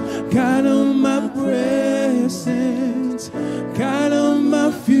present, God of my present, God of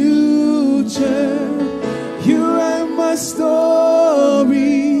my future. You write my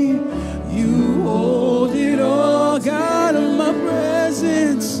story. You hold it all, God of my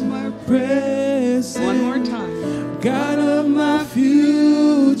present, my present. One more time. God of my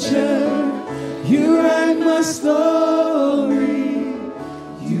future, you write my story.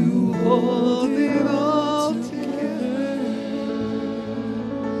 You hold it all together.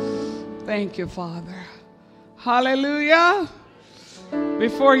 Thank you, Father. Hallelujah.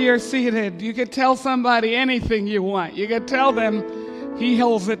 Before you're seated, you could tell somebody anything you want. You could tell them he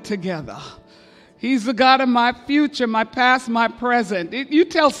holds it together. He's the God of my future, my past, my present. You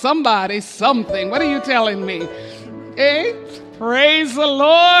tell somebody something. What are you telling me? Eh? Praise the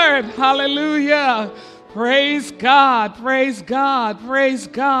Lord. Hallelujah. Praise God. Praise God. Praise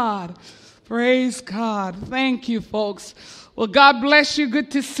God. Praise God. Thank you, folks. Well, God bless you.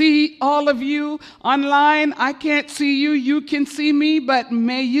 Good to see all of you online. I can't see you. You can see me, but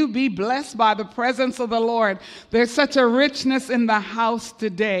may you be blessed by the presence of the Lord. There's such a richness in the house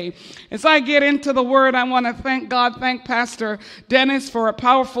today. As I get into the word, I want to thank Pastor Dennis for a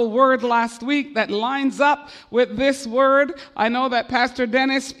powerful word last week that lines up with this word. I know that Pastor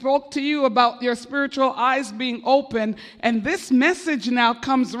Dennis spoke to you about your spiritual eyes being open, and this message now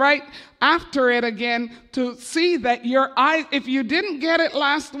comes right after it again to see that your eyes, if you didn't get it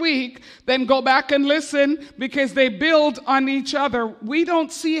last week, then go back and listen because they build on each other. We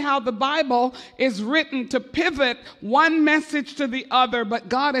don't see how the Bible is written to pivot one message to the other, but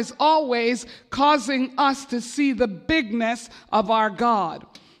God is always causing us to see the bigness of our God.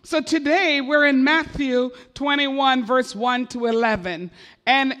 So today we're in Matthew 21, verse 1 to 11.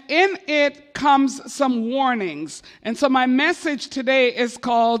 And in it comes some warnings. And so my message today is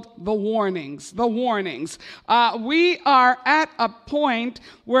called The Warnings. The Warnings. We are at a point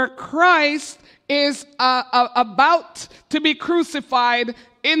where Christ is about to be crucified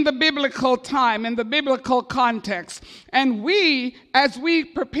in the biblical time, in the biblical context. And we, as we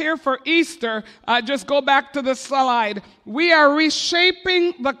prepare for Easter, just go back to the slide, we are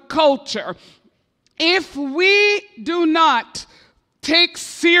reshaping the culture. If we do not take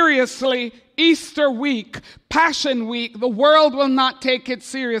seriously Easter week, Passion Week, the world will not take it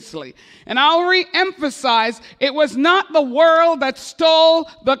seriously. And I'll re-emphasize, it was not the world that stole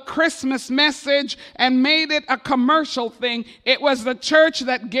the Christmas message and made it a commercial thing. It was the church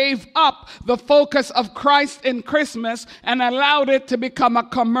that gave up the focus of Christ in Christmas and allowed it to become a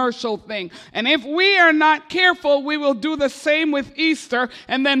commercial thing. And if we are not careful, we will do the same with Easter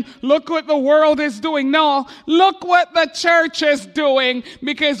and then look what the world is doing. No, look what the church is doing,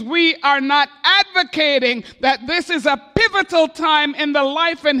 because we are not advocating that this is a pivotal time in the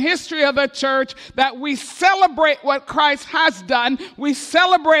life and history of the church, that we celebrate what Christ has done, we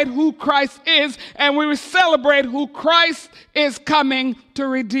celebrate who Christ is, and we celebrate who Christ is coming to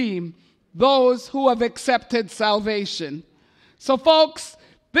redeem those who have accepted salvation. So folks,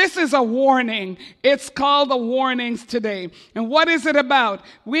 this is a warning. It's called the warnings today. And what is it about?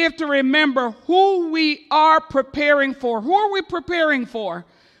 We have to remember who we are preparing for. Who are we preparing for?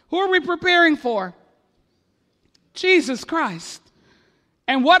 Who are we preparing for? Jesus Christ.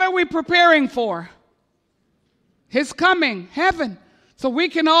 And what are we preparing for? His coming, heaven. So we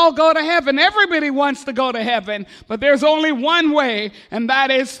can all go to heaven. Everybody wants to go to heaven, but there's only one way, and that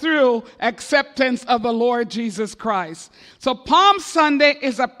is through acceptance of the Lord Jesus Christ. So Palm Sunday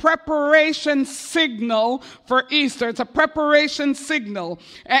is a preparation signal for Easter. It's a preparation signal.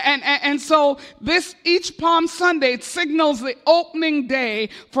 And so each Palm Sunday, it signals the opening day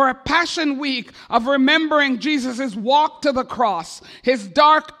for a Passion Week of remembering Jesus' walk to the cross, his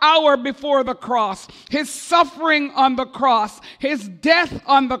dark hour before the cross, his suffering on the cross, his death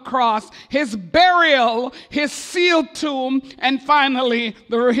on the cross, his burial, his sealed tomb, and finally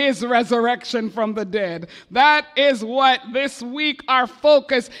his resurrection from the dead. That is what this week our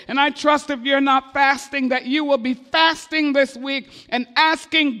focus, and I trust if you're not fasting that you will be fasting this week and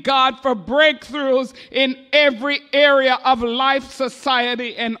asking God for breakthroughs in every area of life,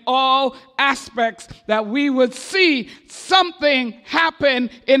 society, and all aspects, that we would see something happen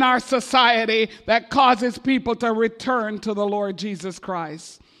in our society that causes people to return to the Lord Jesus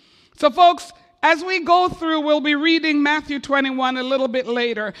Christ. So folks, as we go through, we'll be reading Matthew 21 a little bit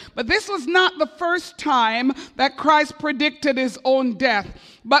later. But this was not the first time that Christ predicted his own death.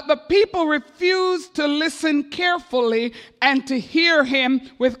 But the people refused to listen carefully and to hear him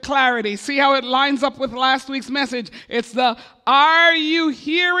with clarity. See how it lines up with last week's message? It's the, are you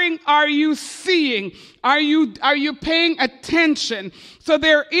hearing? Are you seeing? Are you paying attention? So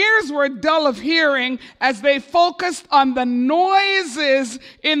their ears were dull of hearing as they focused on the noises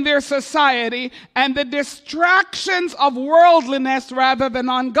in their society and the distractions of worldliness rather than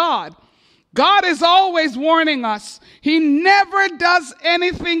on God. God is always warning us. He never does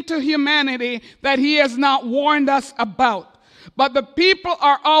anything to humanity that he has not warned us about. But the people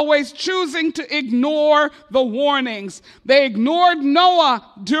are always choosing to ignore the warnings. They ignored Noah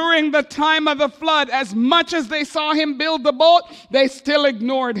during the time of the flood. As much as they saw him build the boat, they still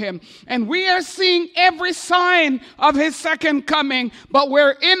ignored him. And we are seeing every sign of his second coming, but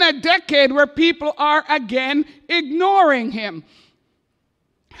we're in a decade where people are again ignoring him.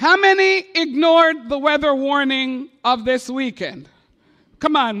 How many ignored the weather warning of this weekend?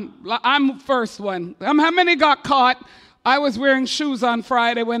 Come on, I'm first one. How many got caught? I was wearing shoes on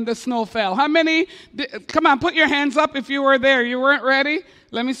Friday when the snow fell. How many? Come on, put your hands up if you were there. You weren't ready?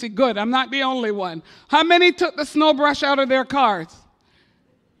 Let me see. Good. I'm not the only one. How many took the snow brush out of their cars?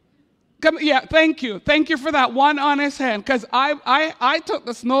 Come, yeah, thank you. Thank you for that one honest hand, because I took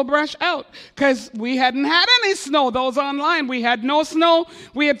the snow brush out because we hadn't had any snow. Those online, we had no snow.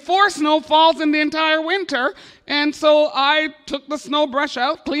 We had 4 snowfalls in the entire winter, and so I took the snow brush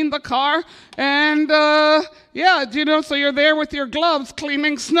out, cleaned the car, and so you're there with your gloves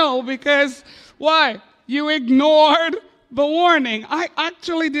cleaning snow because why? You ignored the warning. I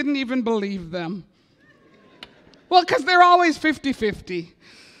actually didn't even believe them. Well, because they're always 50-50.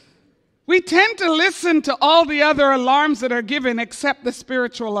 We tend to listen to all the other alarms that are given except the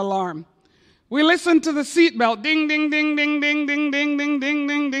spiritual alarm. We listen to the seatbelt, ding, ding, ding, ding, ding, ding, ding, ding, ding,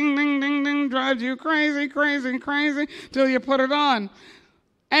 ding, ding, ding, ding, ding, drives you crazy, crazy, crazy, till you put it on.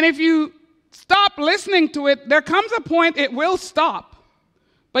 And if you stop listening to it, there comes a point it will stop,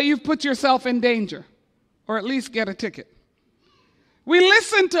 but you've put yourself in danger, or at least get a ticket. We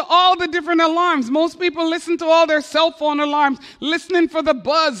listen to all the different alarms. Most people listen to all their cell phone alarms, listening for the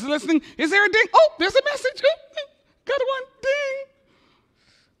buzz, listening. Is there a ding? Oh, there's a message. Oh, got one. Ding.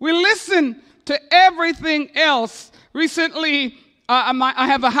 We listen to everything else. Recently, I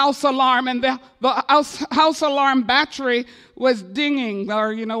have a house alarm, and the house alarm battery was dinging,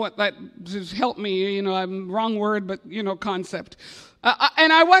 or you know what, that just help me, wrong word, but concept.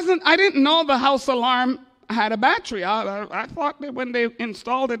 And I didn't know the house alarm had a battery. I thought that when they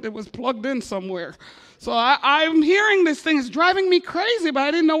installed it, it was plugged in somewhere. So I'm hearing this thing. It's driving me crazy, but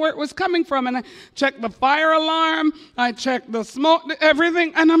I didn't know where it was coming from. And I checked the fire alarm. I checked the smoke,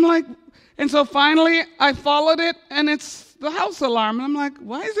 everything. And I'm like, and so finally I followed it, and it's the house alarm. And I'm like,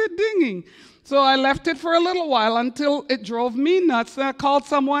 why is it dinging? So I left it for a little while until it drove me nuts. Then I called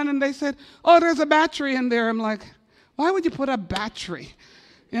someone, and they said, oh, there's a battery in there. I'm like, why would you put a battery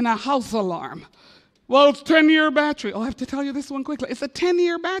in a house alarm? Well, it's a 10-year battery. Oh, I have to tell you this one quickly. It's a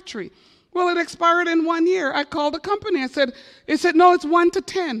 10-year battery. Well, it expired in 1 year. I called the company. It said, no, it's 1 to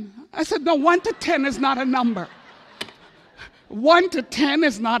 10. I said, no, 1 to 10 is not a number. 1 to 10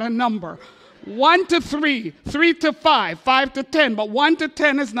 is not a number. 1 to 3, 3 to 5, 5 to 10, but 1 to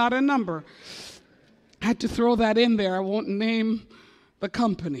 10 is not a number. I had to throw that in there. I won't name the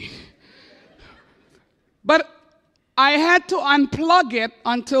company. But I had to unplug it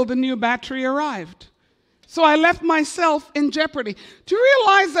until the new battery arrived. So I left myself in jeopardy. Do you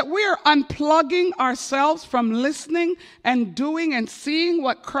realize that we are unplugging ourselves from listening and doing and seeing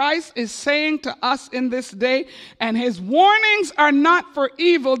what Christ is saying to us in this day? And his warnings are not for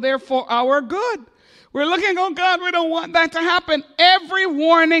evil, they're for our good. We're looking, oh God, we don't want that to happen. Every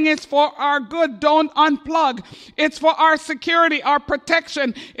warning is for our good. Don't unplug. It's for our security, our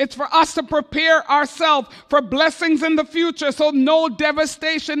protection. It's for us to prepare ourselves for blessings in the future so no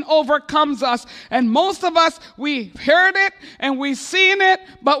devastation overcomes us. And most of us, we've heard it and we've seen it,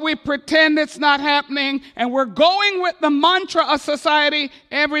 but we pretend it's not happening. And we're going with the mantra of society,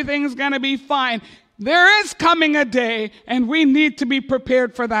 everything's going to be fine. There is coming a day, and we need to be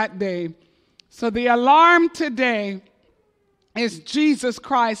prepared for that day. So the alarm today is Jesus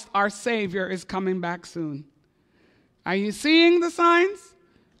Christ, our Savior, is coming back soon. Are you seeing the signs?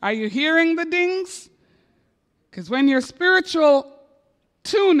 Are you hearing the dings? Because when your spiritual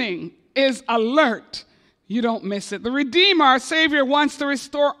tuning is alert, you don't miss it. The Redeemer, our Savior, wants to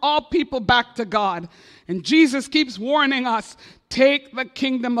restore all people back to God. And Jesus keeps warning us, take the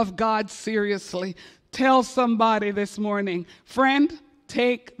kingdom of God seriously. Tell somebody this morning, friend,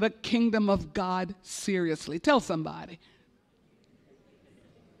 take the kingdom of God seriously. Tell somebody.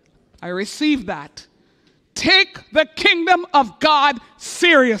 I received that. Take the kingdom of God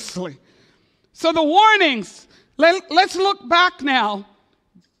seriously. So the warnings, let's look back now.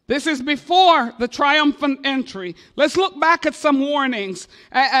 This is before the triumphant entry. Let's look back at some warnings,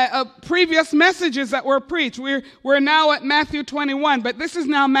 previous messages that were preached. We're now at Matthew 21, but this is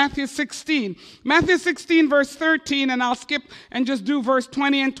now Matthew 16. Matthew 16, verse 13, and I'll skip and just do verse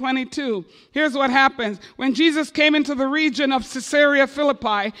 20 and 22. Here's what happens. When Jesus came into the region of Caesarea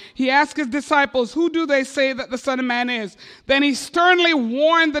Philippi, he asked his disciples, who do they say that the Son of Man is? Then he sternly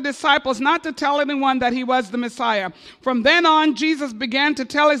warned the disciples not to tell anyone that he was the Messiah. From then on, Jesus began to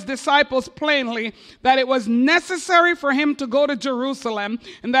tell his disciples plainly that it was necessary for him to go to Jerusalem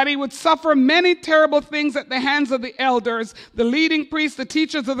and that he would suffer many terrible things at the hands of the elders, the leading priests, the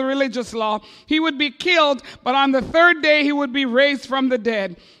teachers of the religious law. He would be killed, but on the third day he would be raised from the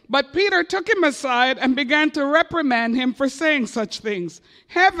dead. But Peter took him aside and began to reprimand him for saying such things.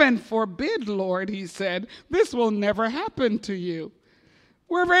 Heaven forbid, Lord, he said, this will never happen to you.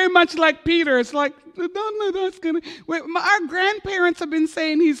 We're very much like Peter. It's like, no, that's going to... Our grandparents have been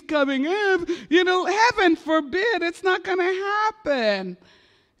saying he's coming. Heaven forbid. It's not going to happen.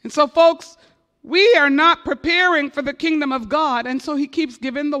 And so, folks, We are not preparing for the kingdom of God, and so he keeps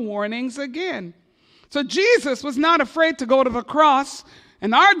giving the warnings again. So Jesus was not afraid to go to the cross,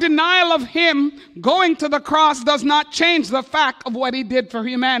 and our denial of him going to the cross does not change the fact of what he did for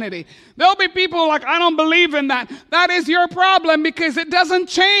humanity. There'll be people like, I don't believe in that. That is your problem, because it doesn't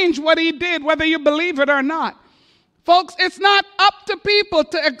change what he did, whether you believe it or not. Folks, it's not up to people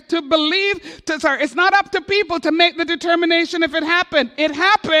to believe, it's not up to people to make the determination if it happened. It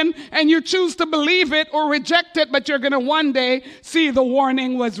happened, and you choose to believe it or reject it, but you're going to one day see the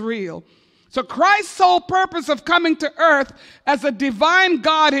warning was real. So Christ's sole purpose of coming to earth as a divine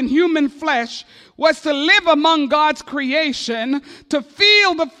God in human flesh was to live among God's creation, to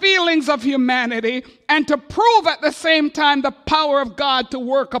feel the feelings of humanity, and to prove at the same time the power of God to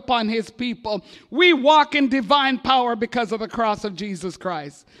work upon his people. We walk in divine power because of the cross of Jesus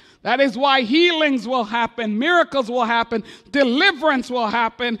Christ. That is why healings will happen, miracles will happen, deliverance will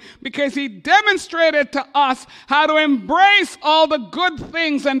happen, because he demonstrated to us how to embrace all the good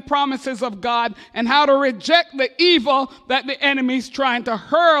things and promises of God and how to reject the evil that the enemy's trying to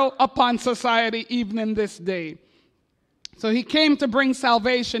hurl upon society even in this day. So he came to bring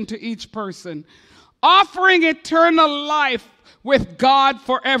salvation to each person, offering eternal life with God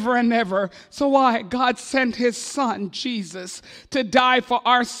forever and ever. So why? God sent his son, Jesus, to die for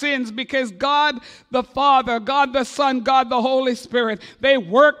our sins, because God the Father, God the Son, God the Holy Spirit, they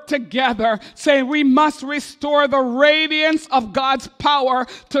work together, saying we must restore the radiance of God's power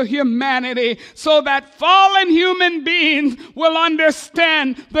to humanity so that fallen human beings will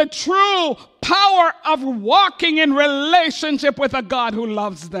understand the true power of walking in relationship with a God who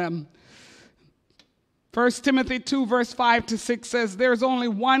loves them. 1 Timothy 2 verse 5 to 6 says, there's only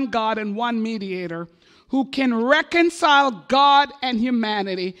one God and one mediator who can reconcile God and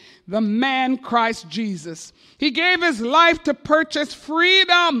humanity, the man Christ Jesus. He gave his life to purchase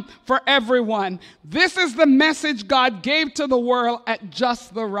freedom for everyone. This is the message God gave to the world at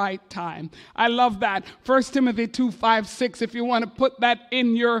just the right time. I love that. 1 Timothy 2, 5, 6, if you want to put that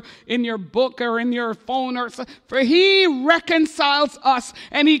in your book or in your phone. For he reconciles us,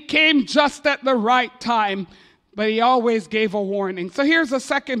 and he came just at the right time. But he always gave a warning. So here's a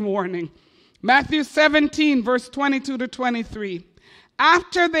second warning. Matthew 17, verse 22 to 23.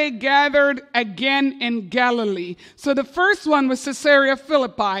 After they gathered again in Galilee. So the first one was Caesarea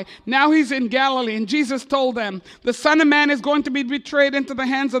Philippi. Now he's in Galilee. And Jesus told them, the Son of Man is going to be betrayed into the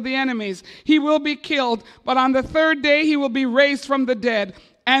hands of the enemies. He will be killed, but on the third day he will be raised from the dead.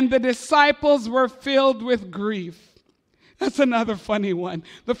 And the disciples were filled with grief. That's another funny one.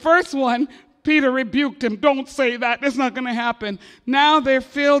 The first one, Peter rebuked him. Don't say that. It's not going to happen. Now they're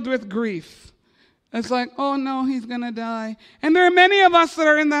filled with grief. It's like, oh no, he's going to die. And there are many of us that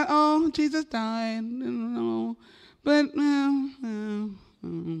are in that, oh, Jesus died. No. But,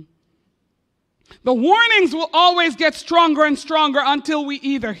 The warnings will always get stronger and stronger until we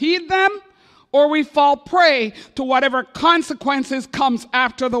either heed them or we fall prey to whatever consequences comes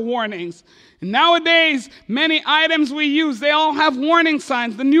after the warnings. And nowadays, many items we use, they all have warning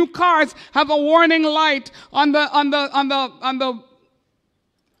signs. The new cars have a warning light on the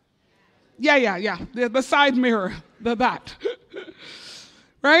the side mirror, that.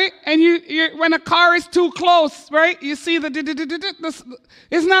 Right? And you when a car is too close, right? You see isn't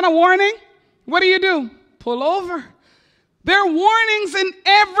that a warning? What do? Pull over. There are warnings in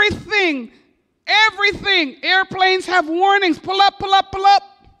everything. Everything. Airplanes have warnings. Pull up, pull up, pull up.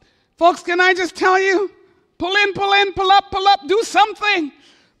 Folks, can I just tell you? Pull in, pull up. Do something.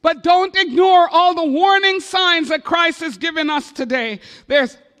 But don't ignore all the warning signs that Christ has given us today.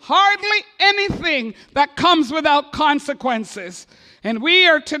 There's hardly anything that comes without consequences. And we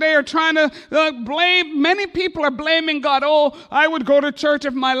are today trying to blame, many people are blaming God. Oh, I would go to church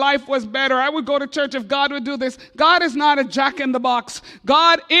if my life was better. I would go to church if God would do this. God is not a jack in the box.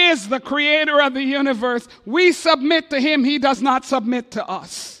 God is the creator of the universe. We submit to him. He does not submit to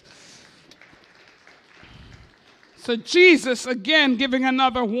us. So Jesus, again, giving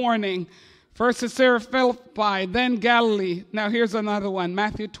another warning. First Caesarea Philippi, then Galilee. Now here's another one.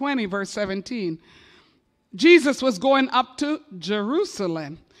 Matthew 20, verse 17. Jesus was going up to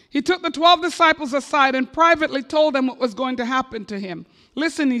Jerusalem. He took the 12 disciples aside and privately told them what was going to happen to him.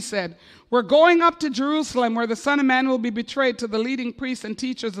 Listen, he said, we're going up to Jerusalem where the Son of Man will be betrayed to the leading priests and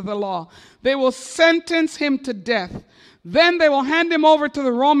teachers of the law. They will sentence him to death. Then they will hand him over to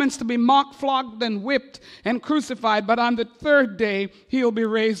the Romans to be mocked, flogged, and whipped and crucified. But on the third day, he will be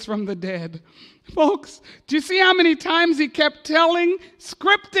raised from the dead. Folks, do you see how many times he kept telling,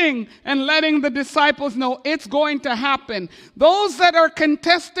 scripting, and letting the disciples know it's going to happen? Those that are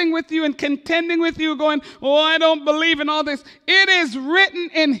contesting with you and contending with you, going, oh, I don't believe in all this. It is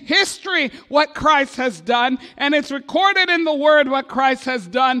written in history what Christ has done, and it's recorded in the Word what Christ has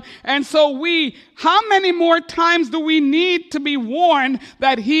done. And so how many more times do we need to be warned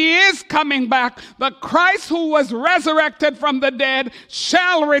that he is coming back? The Christ who was resurrected from the dead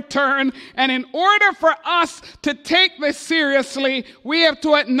shall return, and in order for us to take this seriously, we have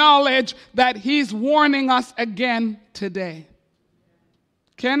to acknowledge that he's warning us again today.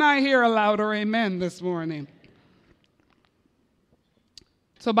 Can I hear a louder amen this morning?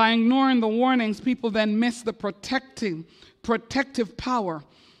 So by ignoring the warnings, people then miss the protective power.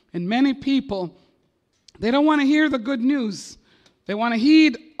 And many people, they don't want to hear the good news. They want to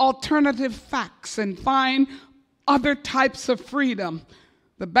heed alternative facts and find other types of freedom.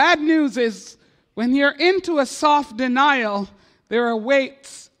 The bad news is, when you're into a soft denial, there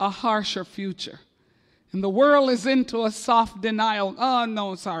awaits a harsher future. And the world is into a soft denial.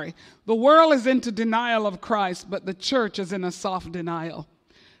 The world is into denial of Christ, but the church is in a soft denial.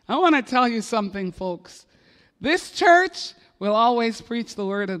 I want to tell you something, folks. This church will always preach the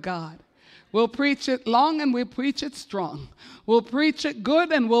word of God. We'll preach it long and we'll preach it strong. We'll preach it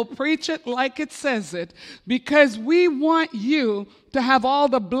good and we'll preach it like it says it, because we want you to have all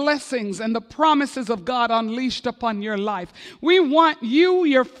the blessings and the promises of God unleashed upon your life. We want you,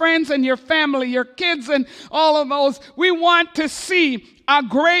 your friends and your family, your kids and all of those. We want to see a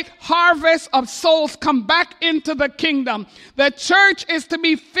great harvest of souls come back into the kingdom. The church is to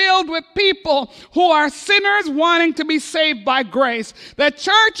be filled with people who are sinners wanting to be saved by grace. The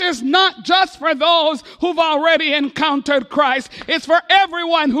church is not just for those who've already encountered Christ. It's for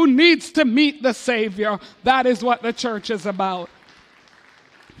everyone who needs to meet the Savior. That is what the church is about.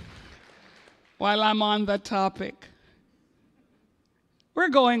 While I'm on the topic, we're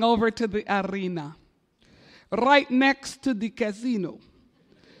going over to the arena, right next to the casino.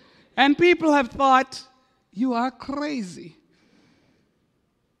 And people have thought, you are crazy.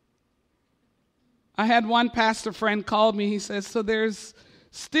 I had one pastor friend call me. He says, so there's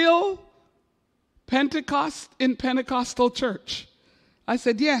still Pentecost in Pentecostal church? I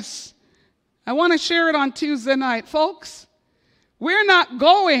said, yes. I want to share it on Tuesday night. Folks, we're not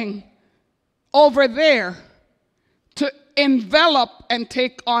going over there to envelop and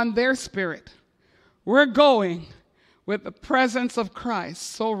take on their spirit. We're going with the presence of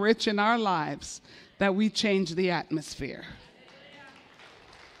Christ so rich in our lives that we change the atmosphere.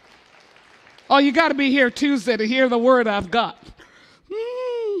 Oh, you got to be here Tuesday to hear the word I've got.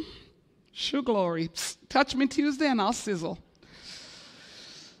 Shoo glory. Psst, touch me Tuesday and I'll sizzle.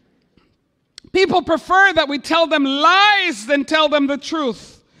 People prefer that we tell them lies than tell them the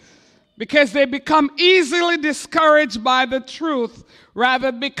truth, because they become easily discouraged by the truth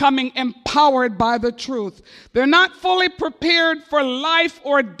rather than becoming empowered by the truth. They're not fully prepared for life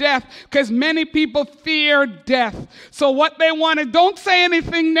or death, because many people fear death. So what they want to, don't say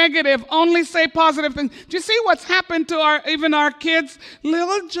anything negative, only say positive things. Do you see what's happened to even our kids?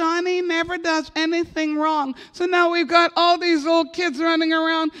 Little Johnny never does anything wrong. So now we've got all these old kids running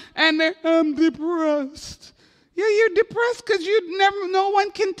around and I'm depressed. Yeah, you're depressed because no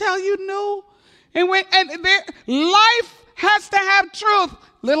one can tell you no. And life has to have truth.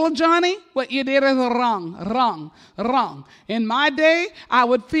 Little Johnny, what you did is wrong. In my day, I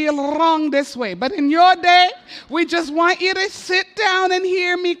would feel wrong this way. But in your day, we just want you to sit down and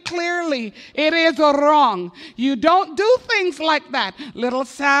hear me clearly. It is wrong. You don't do things like that. Little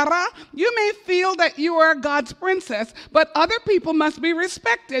Sarah, you may feel that you are God's princess, but other people must be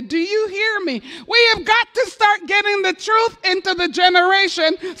respected. Do you hear me? We have got to start getting the truth into the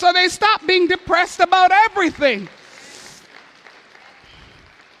generation so they stop being depressed about everything.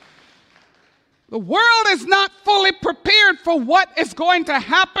 The world is not fully prepared for what is going to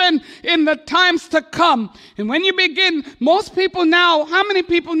happen in the times to come. And when you begin, most people now, how many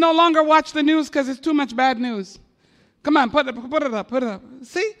people no longer watch the news because it's too much bad news? Come on, put it up.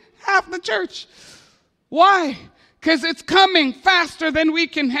 See? Half the church. Why? Because it's coming faster than we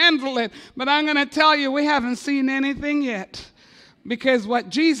can handle it. But I'm going to tell you, we haven't seen anything yet. Because what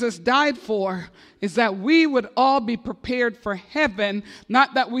Jesus died for is that we would all be prepared for heaven,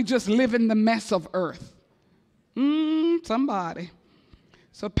 not that we just live in the mess of earth. Somebody.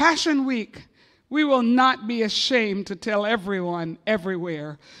 So Passion Week, we will not be ashamed to tell everyone,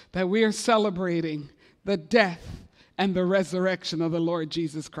 everywhere, that we are celebrating the death and the resurrection of the Lord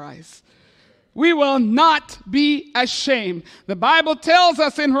Jesus Christ. We will not be ashamed. The Bible tells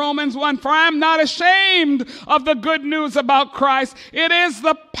us in Romans 1, for I am not ashamed of the good news about Christ. It is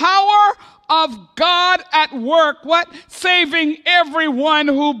the power of God at work. What? Saving everyone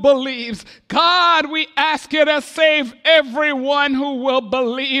who believes. God, we ask you to save everyone who will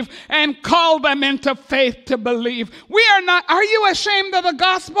believe and call them into faith to believe. We are not, are you ashamed of the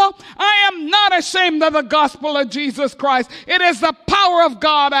gospel? I am not ashamed of the gospel of Jesus Christ. It is the power of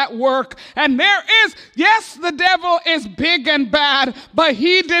God at work. And there is, yes, the devil is big and bad, but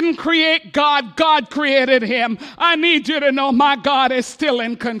he didn't create God. God created him. I need you to know my God is still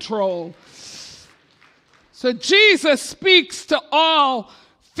in control. So Jesus speaks to all,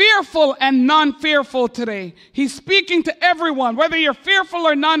 fearful and non-fearful today. He's speaking to everyone. Whether you're fearful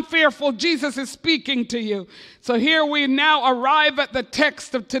or non-fearful, Jesus is speaking to you. So here we now arrive at the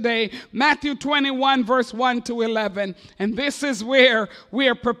text of today, Matthew 21, verse 1 to 11. And this is where we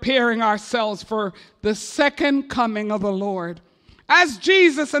are preparing ourselves for the second coming of the Lord. As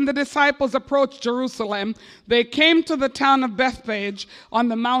Jesus and the disciples approached Jerusalem, they came to the town of Bethphage on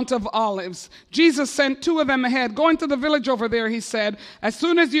the Mount of Olives. Jesus sent two of them ahead. Going to the village over there, he said, as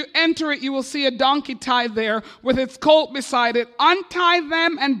soon as you enter it, you will see a donkey tied there with its colt beside it. Untie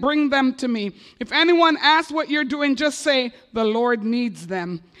them and bring them to me. If anyone asks what you're doing, just say, the Lord needs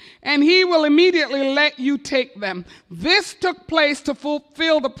them, and he will immediately let you take them. This took place to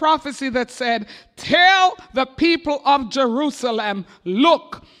fulfill the prophecy that said, tell the people of Jerusalem,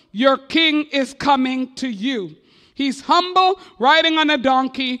 look, your king is coming to you. He's humble, riding on a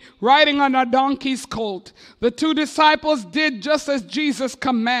donkey's colt. The two disciples did just as Jesus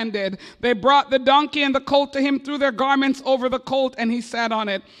commanded. They brought the donkey and the colt to him, threw their garments over the colt, and he sat on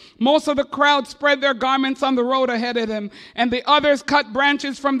it. Most of the crowd spread their garments on the road ahead of him, and the others cut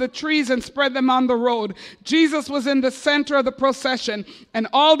branches from the trees and spread them on the road. Jesus was in the center of the procession, and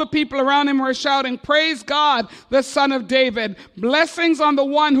all the people around him were shouting, praise God, the Son of David. Blessings on the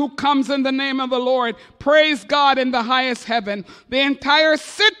one who comes in the name of the Lord. Praise God in the highest heaven. The entire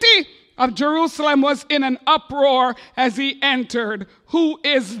city of Jerusalem was in an uproar as he entered. Who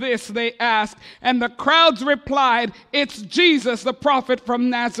is this? They asked. And the crowds replied, it's Jesus, the prophet from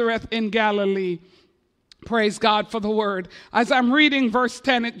Nazareth in Galilee. Praise God for the word. As I'm reading verse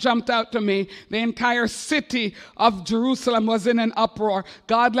 10, it jumped out to me. The entire city of Jerusalem was in an uproar.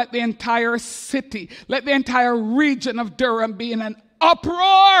 God, let the entire city, let the entire region of Durham be in an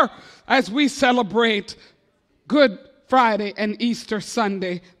uproar as we celebrate Good Friday and Easter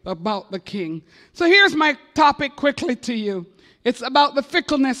Sunday about the King. So here's my topic quickly to you. It's about the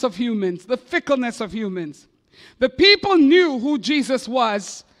fickleness of humans, the fickleness of humans. The people knew who Jesus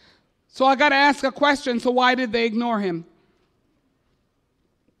was, so I got to ask a question, so why did they ignore him?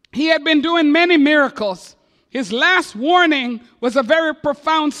 He had been doing many miracles. His last warning was a very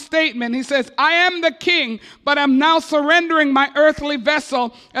profound statement. He says, I am the king, but I'm now surrendering my earthly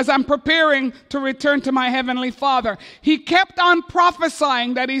vessel as I'm preparing to return to my heavenly Father. He kept on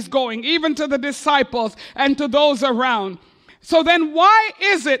prophesying that he's going, even to the disciples and to those around. So then why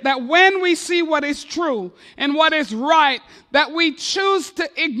is it that when we see what is true and what is right, that we choose to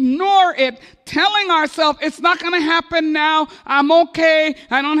ignore it, telling ourselves, it's not going to happen now, I'm okay,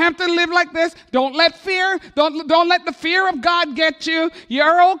 I don't have to live like this, don't let the fear of God get you,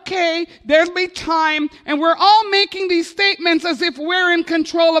 you're okay, there'll be time, and we're all making these statements as if we're in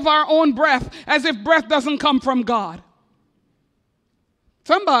control of our own breath, as if breath doesn't come from God.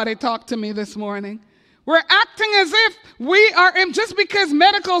 Somebody talked to me this morning. We're acting as if we are, just because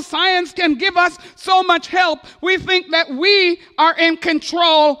medical science can give us so much help, we think that we are in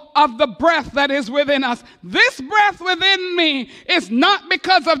control of the breath that is within us. This breath within me is not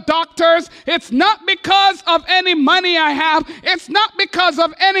because of doctors. It's not because of any money I have. It's not because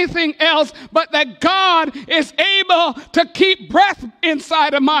of anything else, but that God is able to keep breath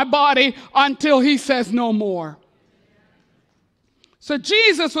inside of my body until he says no more. So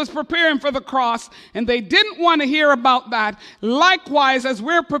Jesus was preparing for the cross, and they didn't want to hear about that. Likewise, as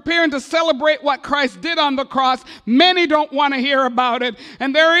we're preparing to celebrate what Christ did on the cross, many don't want to hear about it.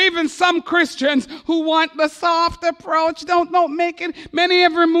 And there are even some Christians who want the soft approach. Don't make it. Many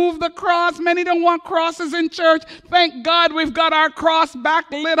have removed the cross. Many don't want crosses in church. Thank God we've got our cross back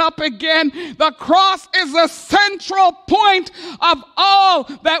lit up again. The cross is the central point of all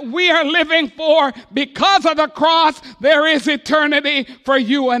that we are living for. Because of the cross, there is eternity for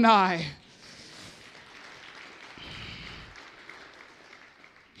you and I.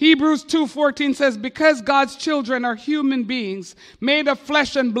 Hebrews 2:14 says, because God's children are human beings made of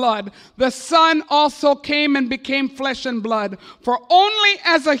flesh and blood, the Son also came and became flesh and blood. For only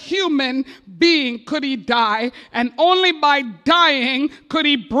as a human being could he die, and only by dying could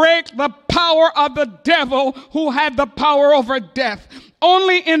he break the power of the devil who had the power over death.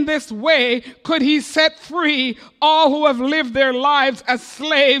 Only in this way could he set free all who have lived their lives as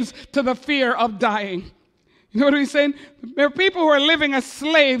slaves to the fear of dying. You know what he's saying? There are people who are living as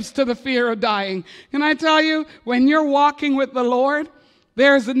slaves to the fear of dying. Can I tell you, when you're walking with the Lord,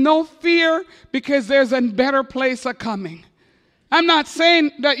 there's no fear because there's a better place a coming. I'm not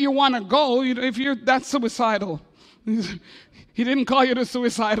saying that you want to go. That's suicidal. He didn't call you to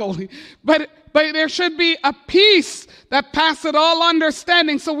suicidal. But there should be a peace that passeth all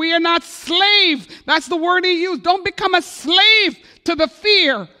understanding. So we are not slaves. That's the word he used. Don't become a slave to the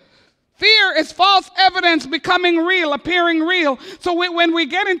fear. Fear is false evidence becoming real, appearing real. So when we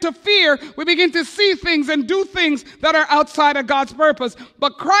get into fear, we begin to see things and do things that are outside of God's purpose.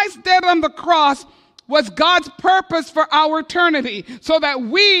 But Christ's death on the cross was God's purpose for our eternity, so that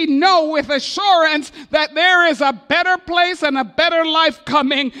we know with assurance that there is a better place and a better life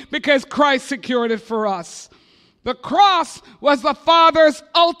coming because Christ secured it for us. The cross was the Father's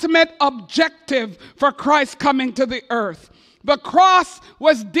ultimate objective for Christ coming to the earth. The cross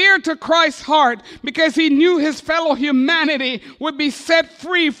was dear to Christ's heart because he knew his fellow humanity would be set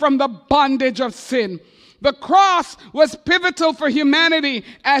free from the bondage of sin. The cross was pivotal for humanity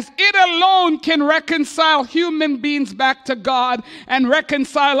as it alone can reconcile human beings back to God and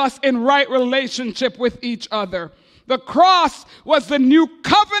reconcile us in right relationship with each other. The cross was the new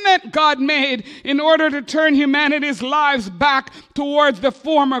covenant God made in order to turn humanity's lives back towards the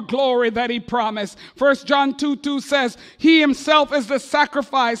former glory that he promised. 1 John 2:2 says, he himself is the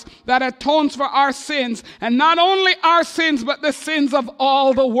sacrifice that atones for our sins, and not only our sins, but the sins of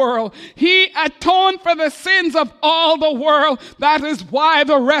all the world. He atoned for the sins of all the world. That is why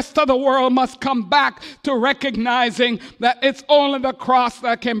the rest of the world must come back to recognizing that it's only the cross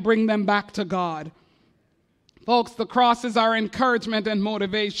that can bring them back to God. Folks, the cross is our encouragement and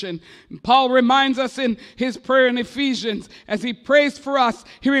motivation. And Paul reminds us in his prayer in Ephesians, as he prays for us,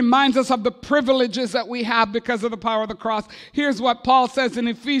 he reminds us of the privileges that we have because of the power of the cross. Here's what Paul says in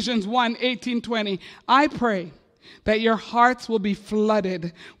Ephesians 1:18-20. I pray that your hearts will be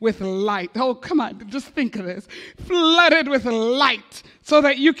flooded with light. Oh, come on, just think of this. Flooded with light so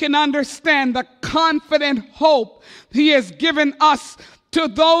that you can understand the confident hope he has given us to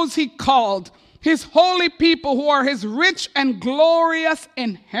those he called, his holy people who are his rich and glorious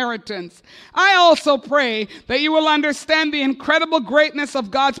inheritance. I also pray that you will understand the incredible greatness of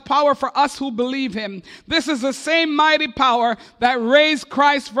God's power for us who believe him. This is the same mighty power that raised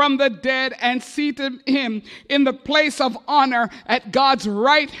Christ from the dead and seated him in the place of honor at God's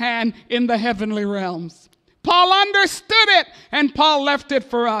right hand in the heavenly realms. Paul understood it, and Paul left it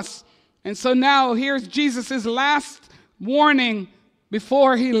for us. And so now here's Jesus' last warning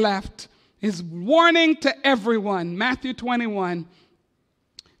before he left. His warning to everyone, Matthew 21.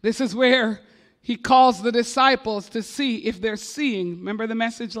 This is where he calls the disciples to see if they're seeing. Remember the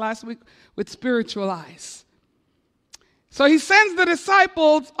message last week? With spiritual eyes. So he sends the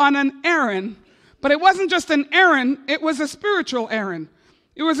disciples on an errand, but it wasn't just an errand, it was a spiritual errand.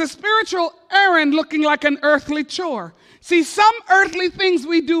 It was a spiritual errand looking like an earthly chore. See, some earthly things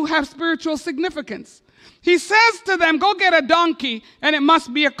we do have spiritual significance. He says to them, go get a donkey, and it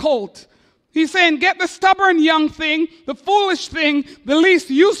must be a colt. He's saying, get the stubborn young thing, the foolish thing, the least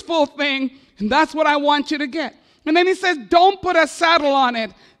useful thing, and that's what I want you to get. And then he says, don't put a saddle on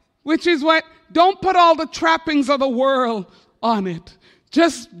it, which is what, don't put all the trappings of the world on it.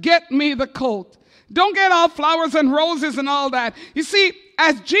 Just get me the colt. Don't get all flowers and roses and all that. You see,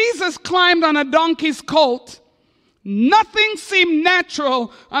 as Jesus climbed on a donkey's colt, nothing seemed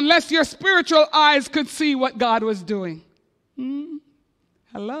natural unless your spiritual eyes could see what God was doing.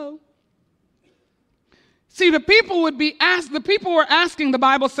 Hello? See, the people were asking, the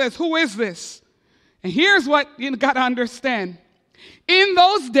Bible says, who is this? And here's what you got to understand. In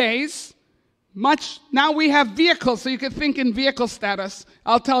those days, now we have vehicles, so you can think in vehicle status.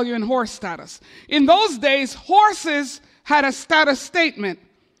 I'll tell you in horse status. In those days, horses had a status statement,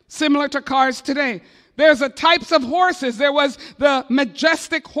 similar to cars today. There's types of horses. There was the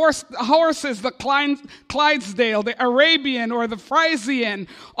majestic horses, the Clydesdale, the Arabian, or the Frisian.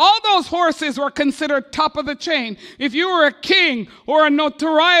 All those horses were considered top of the chain. If you were a king or a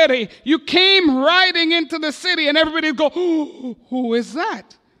notoriety, you came riding into the city and everybody would go, who is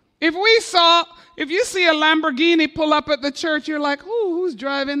that? If you see a Lamborghini pull up at the church, you're like, who's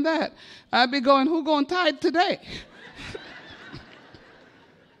driving that? I'd be going, who going tithe today?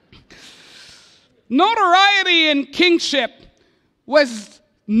 Notoriety and kingship was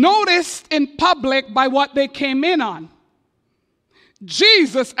noticed in public by what they came in on.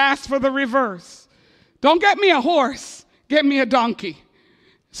 Jesus asked for the reverse. Don't get me a horse, get me a donkey.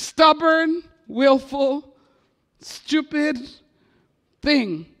 Stubborn, willful, stupid,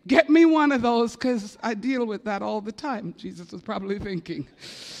 thing. Get me one of those because I deal with that all the time. Jesus was probably thinking,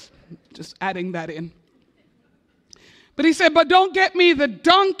 just adding that in. But he said, but don't get me the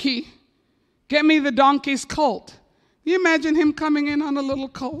donkey. Get me the donkey's colt. You imagine him coming in on a little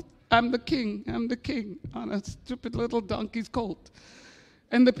colt? I'm the king, on a stupid little donkey's colt.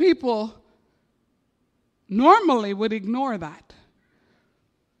 And the people normally would ignore that.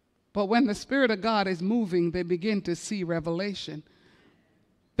 But when the Spirit of God is moving, they begin to see revelation.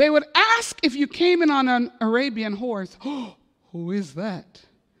 They would ask if you came in on an Arabian horse, oh, who is that?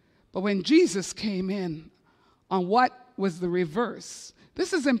 But when Jesus came in on what was the reverse,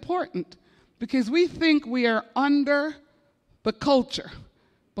 this is important because we think we are under the culture,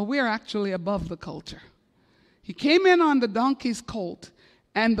 but we are actually above the culture. He came in on the donkey's colt,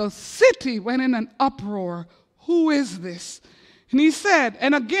 and the city went in an uproar. Who is this? And he said,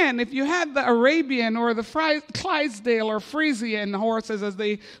 and again, if you had the Arabian or the Clydesdale or Frisian horses as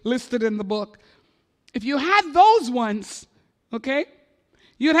they listed in the book, if you had those ones, okay,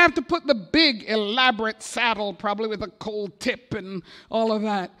 you'd have to put the big, elaborate saddle, probably with a gold tip and all of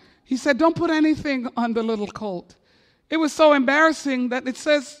that. He said, don't put anything on the little colt. It was so embarrassing that it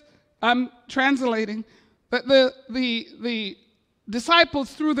says, I'm translating, that the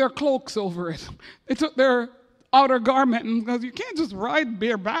disciples threw their cloaks over it. They took their outer garment and goes, you can't just ride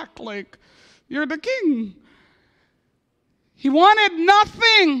bareback like you're the king. He wanted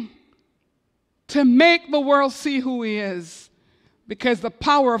nothing to make the world see who he is, because the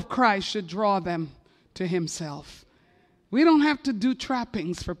power of Christ should draw them to himself. We don't have to do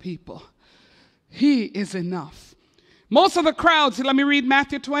trappings for people. He is enough. Most of the crowds, let me read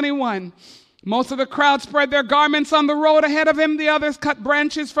Matthew 21. Most of the crowd spread their garments on the road ahead of him. The others cut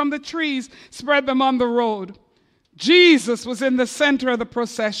branches from the trees, spread them on the road. Jesus was in the center of the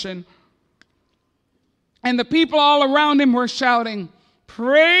procession. And the people all around him were shouting,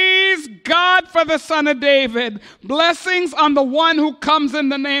 praise God for the Son of David. Blessings on the one who comes in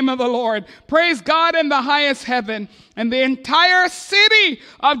the name of the Lord. Praise God in the highest heaven. And the entire city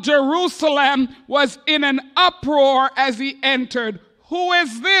of Jerusalem was in an uproar as he entered. Who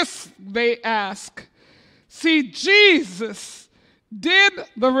is this? They ask. See, Jesus did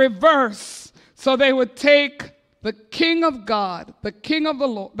the reverse so they would take the King of God, the King of the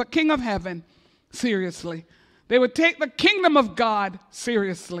Lord, the King of heaven seriously. They would take the kingdom of God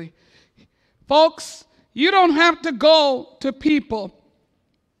seriously. Folks, you don't have to go to people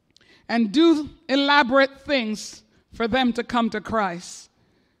and do elaborate things for them to come to Christ.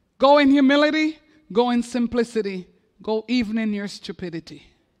 Go in humility, go in simplicity, go even in your stupidity.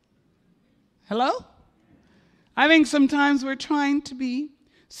 Hello? I think sometimes we're trying to be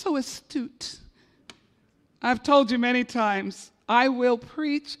so astute. I've told you many times, I will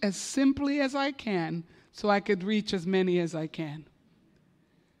preach as simply as I can so I could reach as many as I can.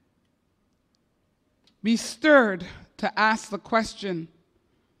 Be stirred to ask the question,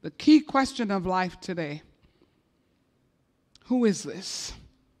 the key question of life today. Who is this?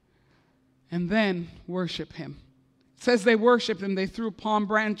 And then worship him. It says they worshiped him. They threw palm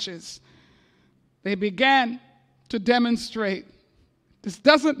branches. They began to demonstrate. This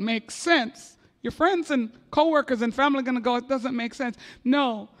doesn't make sense. Your friends and coworkers and family are going to go, it doesn't make sense.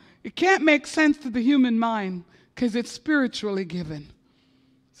 No, it can't make sense to the human mind because it's spiritually given.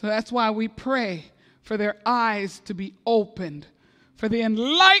 So that's why we pray for their eyes to be opened, for the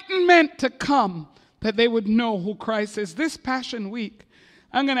enlightenment to come, that they would know who Christ is. This Passion Week,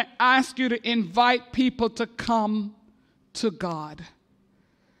 I'm going to ask you to invite people to come to God.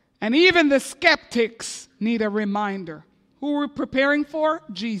 And even the skeptics need a reminder. Who we're preparing for?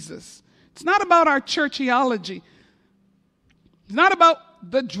 Jesus. It's not about our churchiology. It's not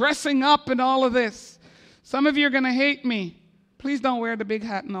about the dressing up and all of this. Some of you are going to hate me. Please don't wear the big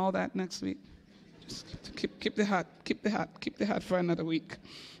hat and all that next week. Just keep the hat for another week.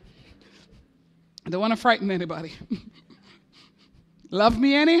 I don't want to frighten anybody. Love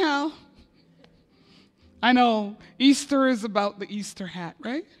me anyhow. I know Easter is about the Easter hat,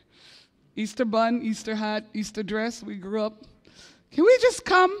 right? Easter bun, Easter hat, Easter dress. We grew up. Can we just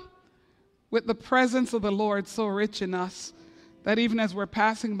come with the presence of the Lord so rich in us that even as we're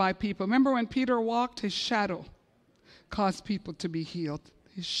passing by people, remember when Peter walked, his shadow caused people to be healed.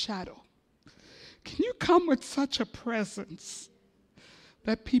 His shadow. Can you come with such a presence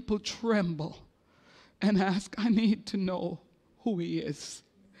that people tremble and ask, I need to know who he is.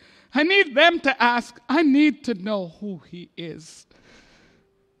 I need them to ask, I need to know who he is.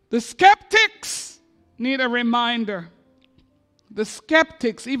 The skeptics need a reminder. The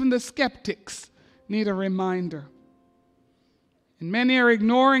skeptics, even the skeptics, need a reminder. And many are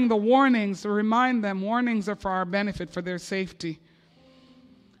ignoring the warnings to remind them warnings are for our benefit, for their safety.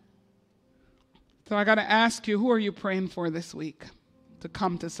 So I got to ask you, who are you praying for this week to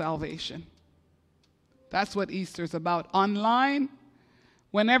come to salvation? That's what Easter's about. Online,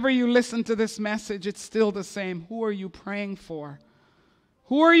 whenever you listen to this message, it's still the same. Who are you praying for?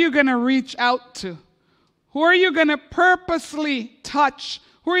 Who are you going to reach out to? Who are you going to purposely touch?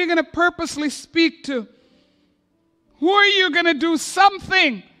 Who are you going to purposely speak to? Who are you going to do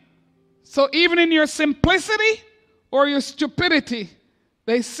something so even in your simplicity or your stupidity,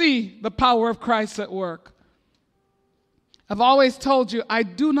 they see the power of Christ at work? I've always told you, I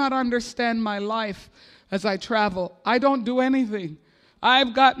do not understand my life as I travel. I don't do anything.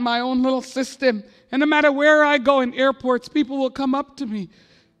 I've got my own little system. And no matter where I go in airports, people will come up to me.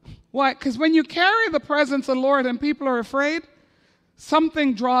 Why? Because when you carry the presence of the Lord and people are afraid,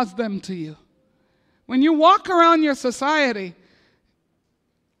 something draws them to you. When you walk around your society,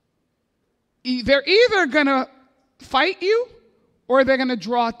 they're either going to fight you or they're going to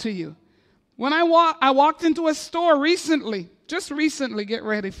draw to you. When I walked into a store recently, just recently, get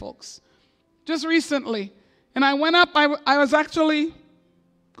ready, folks. Just recently. And I went up, I was actually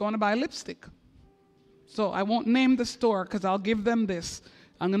going to buy lipstick. So I won't name the store because I'll give them this.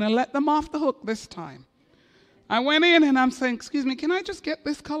 I'm going to let them off the hook this time. I went in and I'm saying, excuse me, can I just get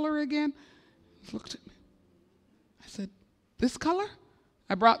this color again? He looked at me. I said, this color?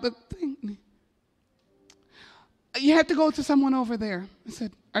 I brought the thing. You have to go to someone over there. I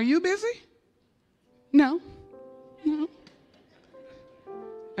said, are you busy? No.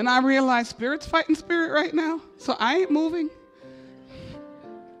 And I realized spirit's fighting spirit right now, so I ain't moving.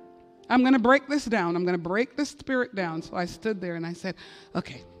 I'm going to break this down. I'm going to break this spirit down. So I stood there and I said,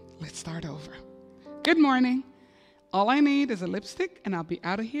 okay, let's start over. Good morning. All I need is a lipstick and I'll be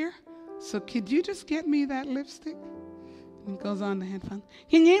out of here. So could you just get me that lipstick? And it goes on the headphones.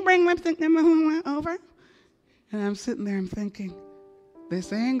 Can you bring lipstick number one over? And I'm sitting there, I'm thinking,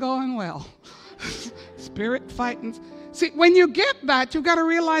 this ain't going well. Spirit fighting. See, when you get that, you've got to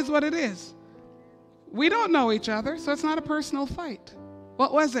realize what it is. We don't know each other, so it's not a personal fight.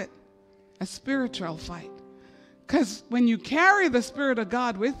 What was it? A spiritual fight. Because when you carry the Spirit of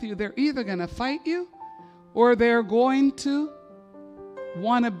God with you, they're either going to fight you or they're going to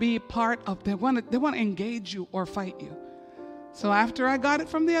want to be part of, they want to engage you or fight you. So after I got it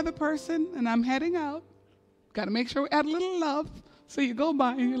from the other person and I'm heading out, got to make sure we add a little love. So you go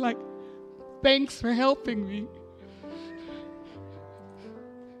by and you're like, thanks for helping me.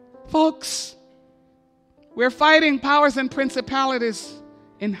 Folks, we're fighting powers and principalities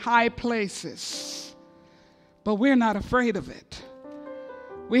in high places, but we're not afraid of it.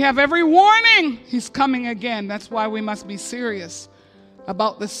 We have every warning he's coming again. That's why we must be serious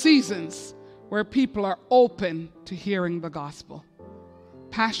about the seasons where people are open to hearing the gospel.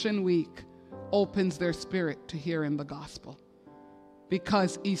 Passion Week opens their spirit to hearing the gospel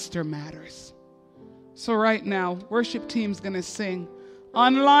because Easter matters. So right now, worship team's going to sing.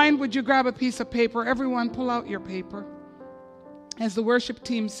 Online, would you grab a piece of paper? Everyone, pull out your paper. As the worship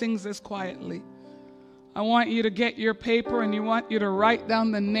team sings this quietly, I want you to get your paper and I want you to write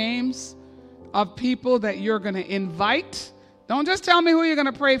down the names of people that you're going to invite. Don't just tell me who you're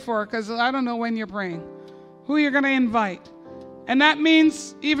going to pray for because I don't know when you're praying. Who you're going to invite. And that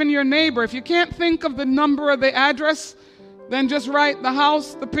means even your neighbor. If you can't think of the number or the address, then just write the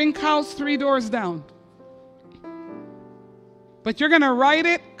house, the pink house, 3 doors down. But you're going to write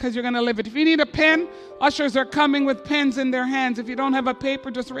it because you're going to live it. If you need a pen, ushers are coming with pens in their hands. If you don't have a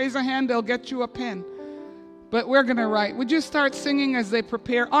paper, just raise a hand. They'll get you a pen. But we're going to write. Would you start singing as they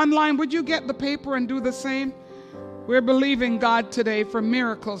prepare? Online, would you get the paper and do the same? We're believing God today for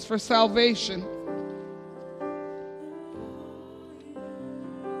miracles, for salvation.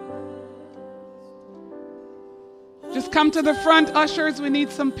 Just come to the front, ushers. We need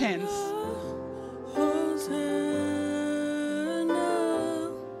some pens.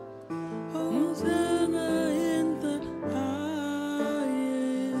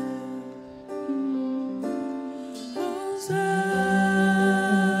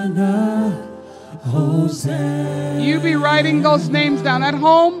 You be writing those names down. At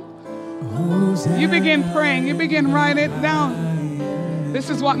home, you begin praying. You begin writing it down. This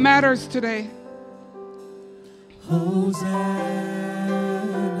is what matters today.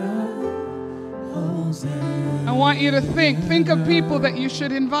 I want you to think of people that you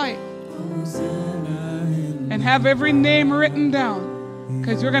should invite and have every name written down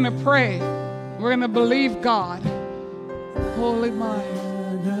because you're going to pray. We're going to believe God. Holy my.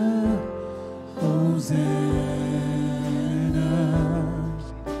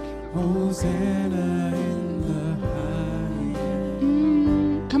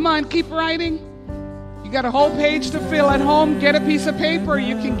 Come on, keep writing. You got a whole page to fill at home. Get a piece of paper.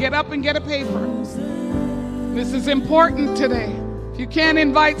 You can get up and get a paper. This is important today. If you can't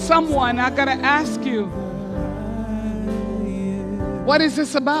invite someone, I got to ask you, what is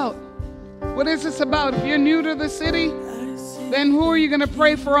this about? What is this about? If you're new to the city, then who are you going to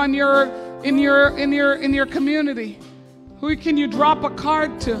pray for in your community? Who can you drop a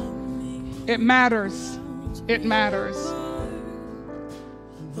card to? It matters. It matters.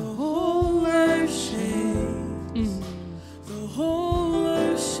 The whole earth shakes. The whole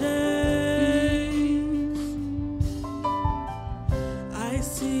earth shakes. I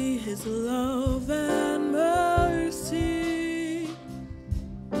see His love and mercy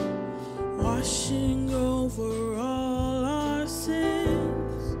washing over all our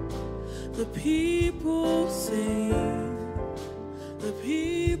sins. The people sing. The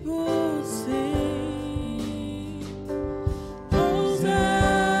people sing.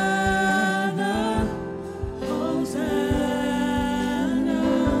 Hosanna, Hosanna,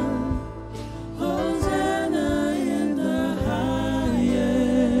 Hosanna in the highest.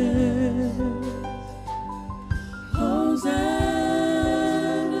 Hosanna,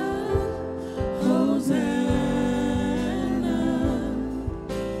 Hosanna,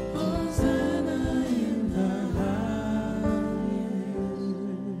 Hosanna in the highest.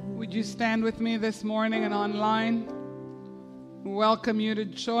 Would you stand with me this morning and online? We welcome you to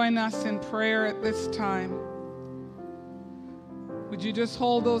join us in prayer at this time. Would you just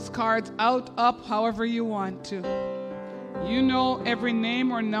hold those cards out, up, however you want to? You know every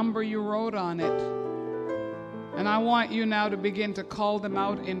name or number you wrote on it. And I want you now to begin to call them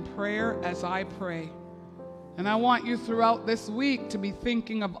out in prayer as I pray. And I want you throughout this week to be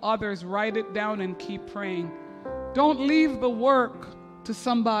thinking of others. Write it down and keep praying. Don't leave the work to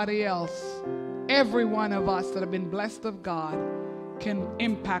somebody else. Every one of us that have been blessed of God can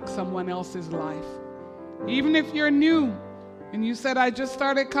impact someone else's life. Even if you're new and you said, I just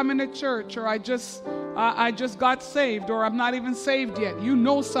started coming to church, or I just got saved, or I'm not even saved yet. You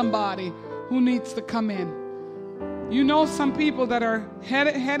know somebody who needs to come in. You know some people that are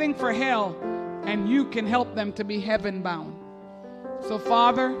heading for hell, and you can help them to be heaven bound. So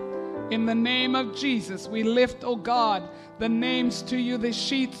Father, in the name of Jesus, we lift, oh God, the names to you, the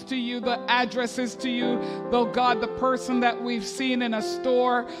sheets to you, the addresses to you, oh God, the person that we've seen in a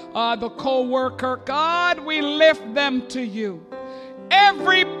store, the co-worker. God, we lift them to you.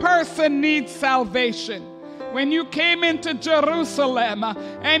 Every person needs salvation. When you came into Jerusalem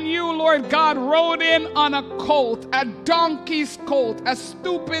and you, Lord God, rode in on a colt, a donkey's colt, a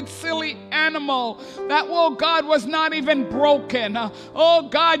stupid, silly animal that, oh God, was not even broken. Oh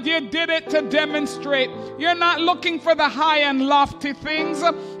God, you did it to demonstrate. You're not looking for the high and lofty things.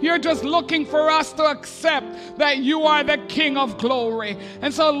 You're just looking for us to accept that you are the King of glory.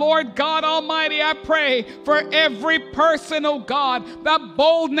 And so, Lord God Almighty, I pray for every person, oh God, that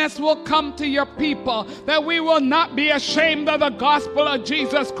boldness will come to your people, that we will not be ashamed of the gospel of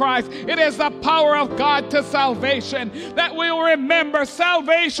Jesus Christ. It is the power of God to salvation, that we will remember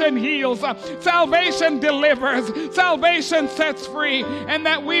salvation heals, salvation delivers, salvation sets free, and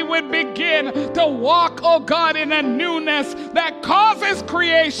that we would begin to walk, oh God, in a newness that causes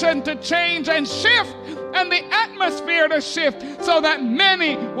creation to change and shift, and the atmosphere to shift, so that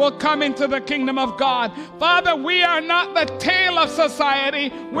many will come into the kingdom of God. Father, we are not the tail of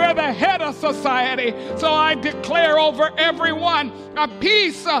society, we're the head of society. So I declare over everyone a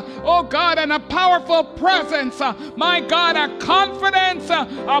peace, oh God, and a powerful presence, my God, a confidence,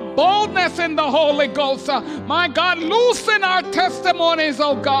 a boldness in the Holy Ghost. My God, loosen our testimonies,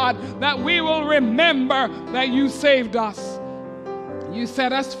 oh God, that we will remember that you saved us. You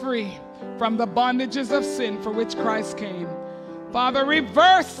set us free from the bondages of sin for which Christ came. Father,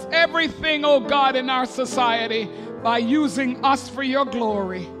 reverse everything, oh God, in our society by using us for your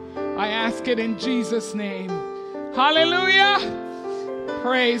glory. I ask it in Jesus' name. Hallelujah.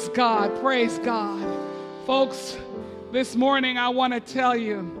 Praise God. Praise God. Folks, this morning I want to tell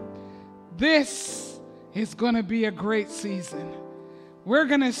you, this is going to be a great season. We're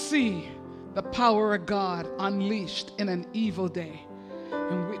going to see the power of God unleashed in an evil day.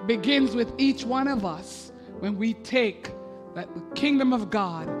 And it begins with each one of us when we take that the kingdom of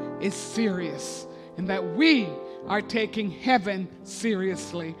God is serious and that we are taking heaven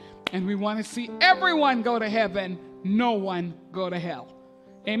seriously. And we want to see everyone go to heaven, no one go to hell.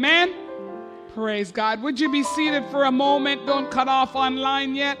 Amen? Praise God. Would you be seated for a moment? Don't cut off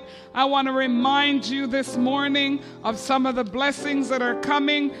online yet. I want to remind you this morning of some of the blessings that are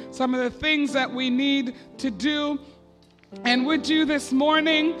coming, some of the things that we need to do. And would you this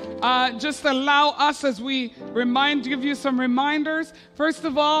morning just allow us as we give you some reminders. First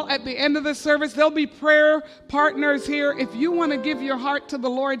of all, at the end of the service, there'll be prayer partners here. If you want to give your heart to the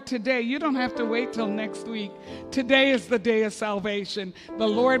Lord today, you don't have to wait till next week. Today is the day of salvation. The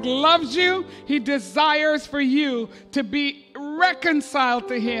Lord loves you. He desires for you to be reconciled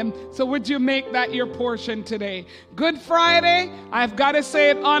to Him. So would you make that your portion today? Good Friday, I've got to say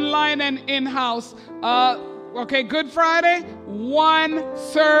it online and in-house. Okay, Good Friday, one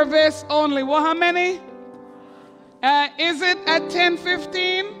service only. Well, how many? Is it at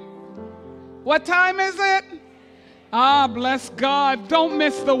 10:15? What time is it? Bless God. Don't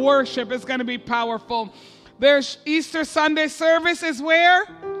miss the worship. It's going to be powerful. There's Easter Sunday service is where?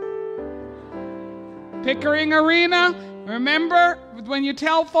 Pickering Arena. Remember, when you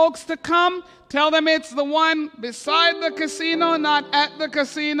tell folks to come, tell them it's the one beside the casino, not at the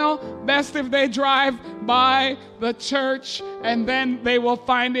casino. Best if they drive by the church, and then they will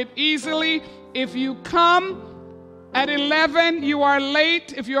find it easily. If you come at 11, you are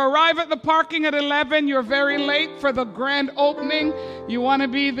late. If you arrive at the parking at 11, you're very late for the grand opening. You want to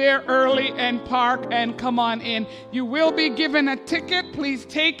be there early and park and come on in. You will be given a ticket. Please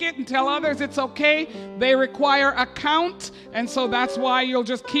take it and tell others it's okay. They require a count, and so that's why you'll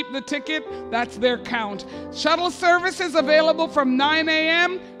just keep the ticket. That's their count. Shuttle services available from 9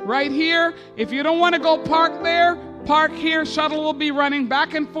 a.m. right here. If you don't want to go park there, park here. Shuttle will be running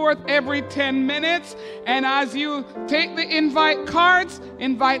back and forth every 10 minutes. And as you take the invite cards,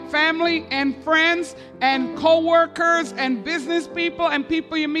 invite family and friends and co-workers and business people and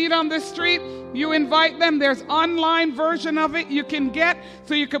people you meet on the street. You invite them. There's online version of it you can get,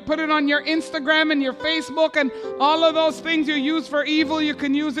 so you can put it on your Instagram and your Facebook, and all of those things you use for evil, you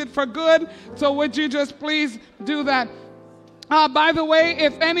can use it for good. So would you just please do that? By the way,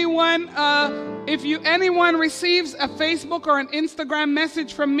 if anyone receives a Facebook or an Instagram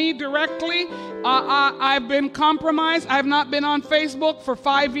message from me directly, I've been compromised. I've not been on Facebook for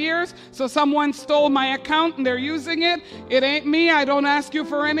 5 years, so someone stole my account and they're using it. It ain't me. I don't ask you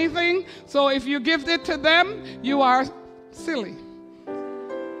for anything. So if you give it to them, you are silly.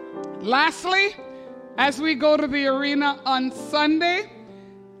 Lastly, as we go to the arena on Sunday,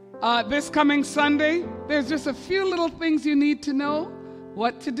 this coming Sunday, there's just a few little things you need to know,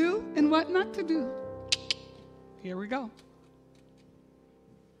 what to do and what not to do. Here we go.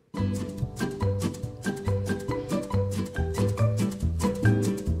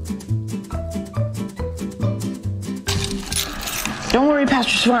 Don't worry,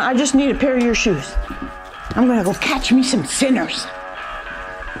 Pastor Swan, I just need a pair of your shoes. I'm gonna go catch me some sinners.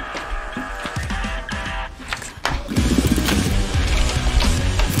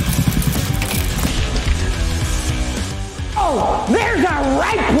 Oh, there's a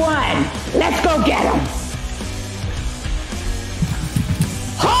ripe one. Let's go get him.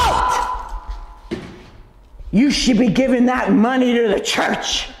 Halt! You should be giving that money to the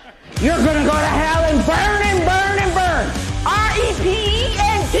church. You're gonna go to hell and burn and burn and burn.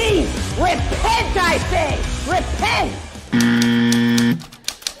 R-E-P-E-N-T. Repent, I say. Repent.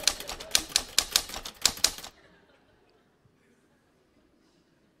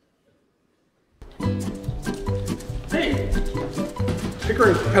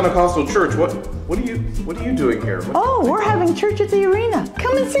 Pickering Pentecostal Church. What are you doing here? Oh, we're having church at the arena.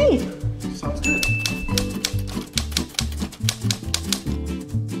 Come and see. Sounds good.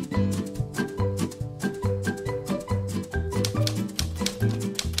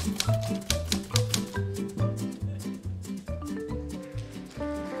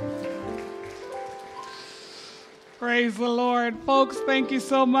 Praise the Lord. Folks, thank you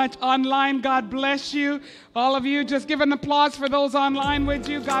so much. Online, God bless you. All of you, just give an applause for those online with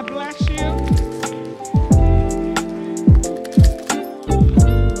you. God bless you.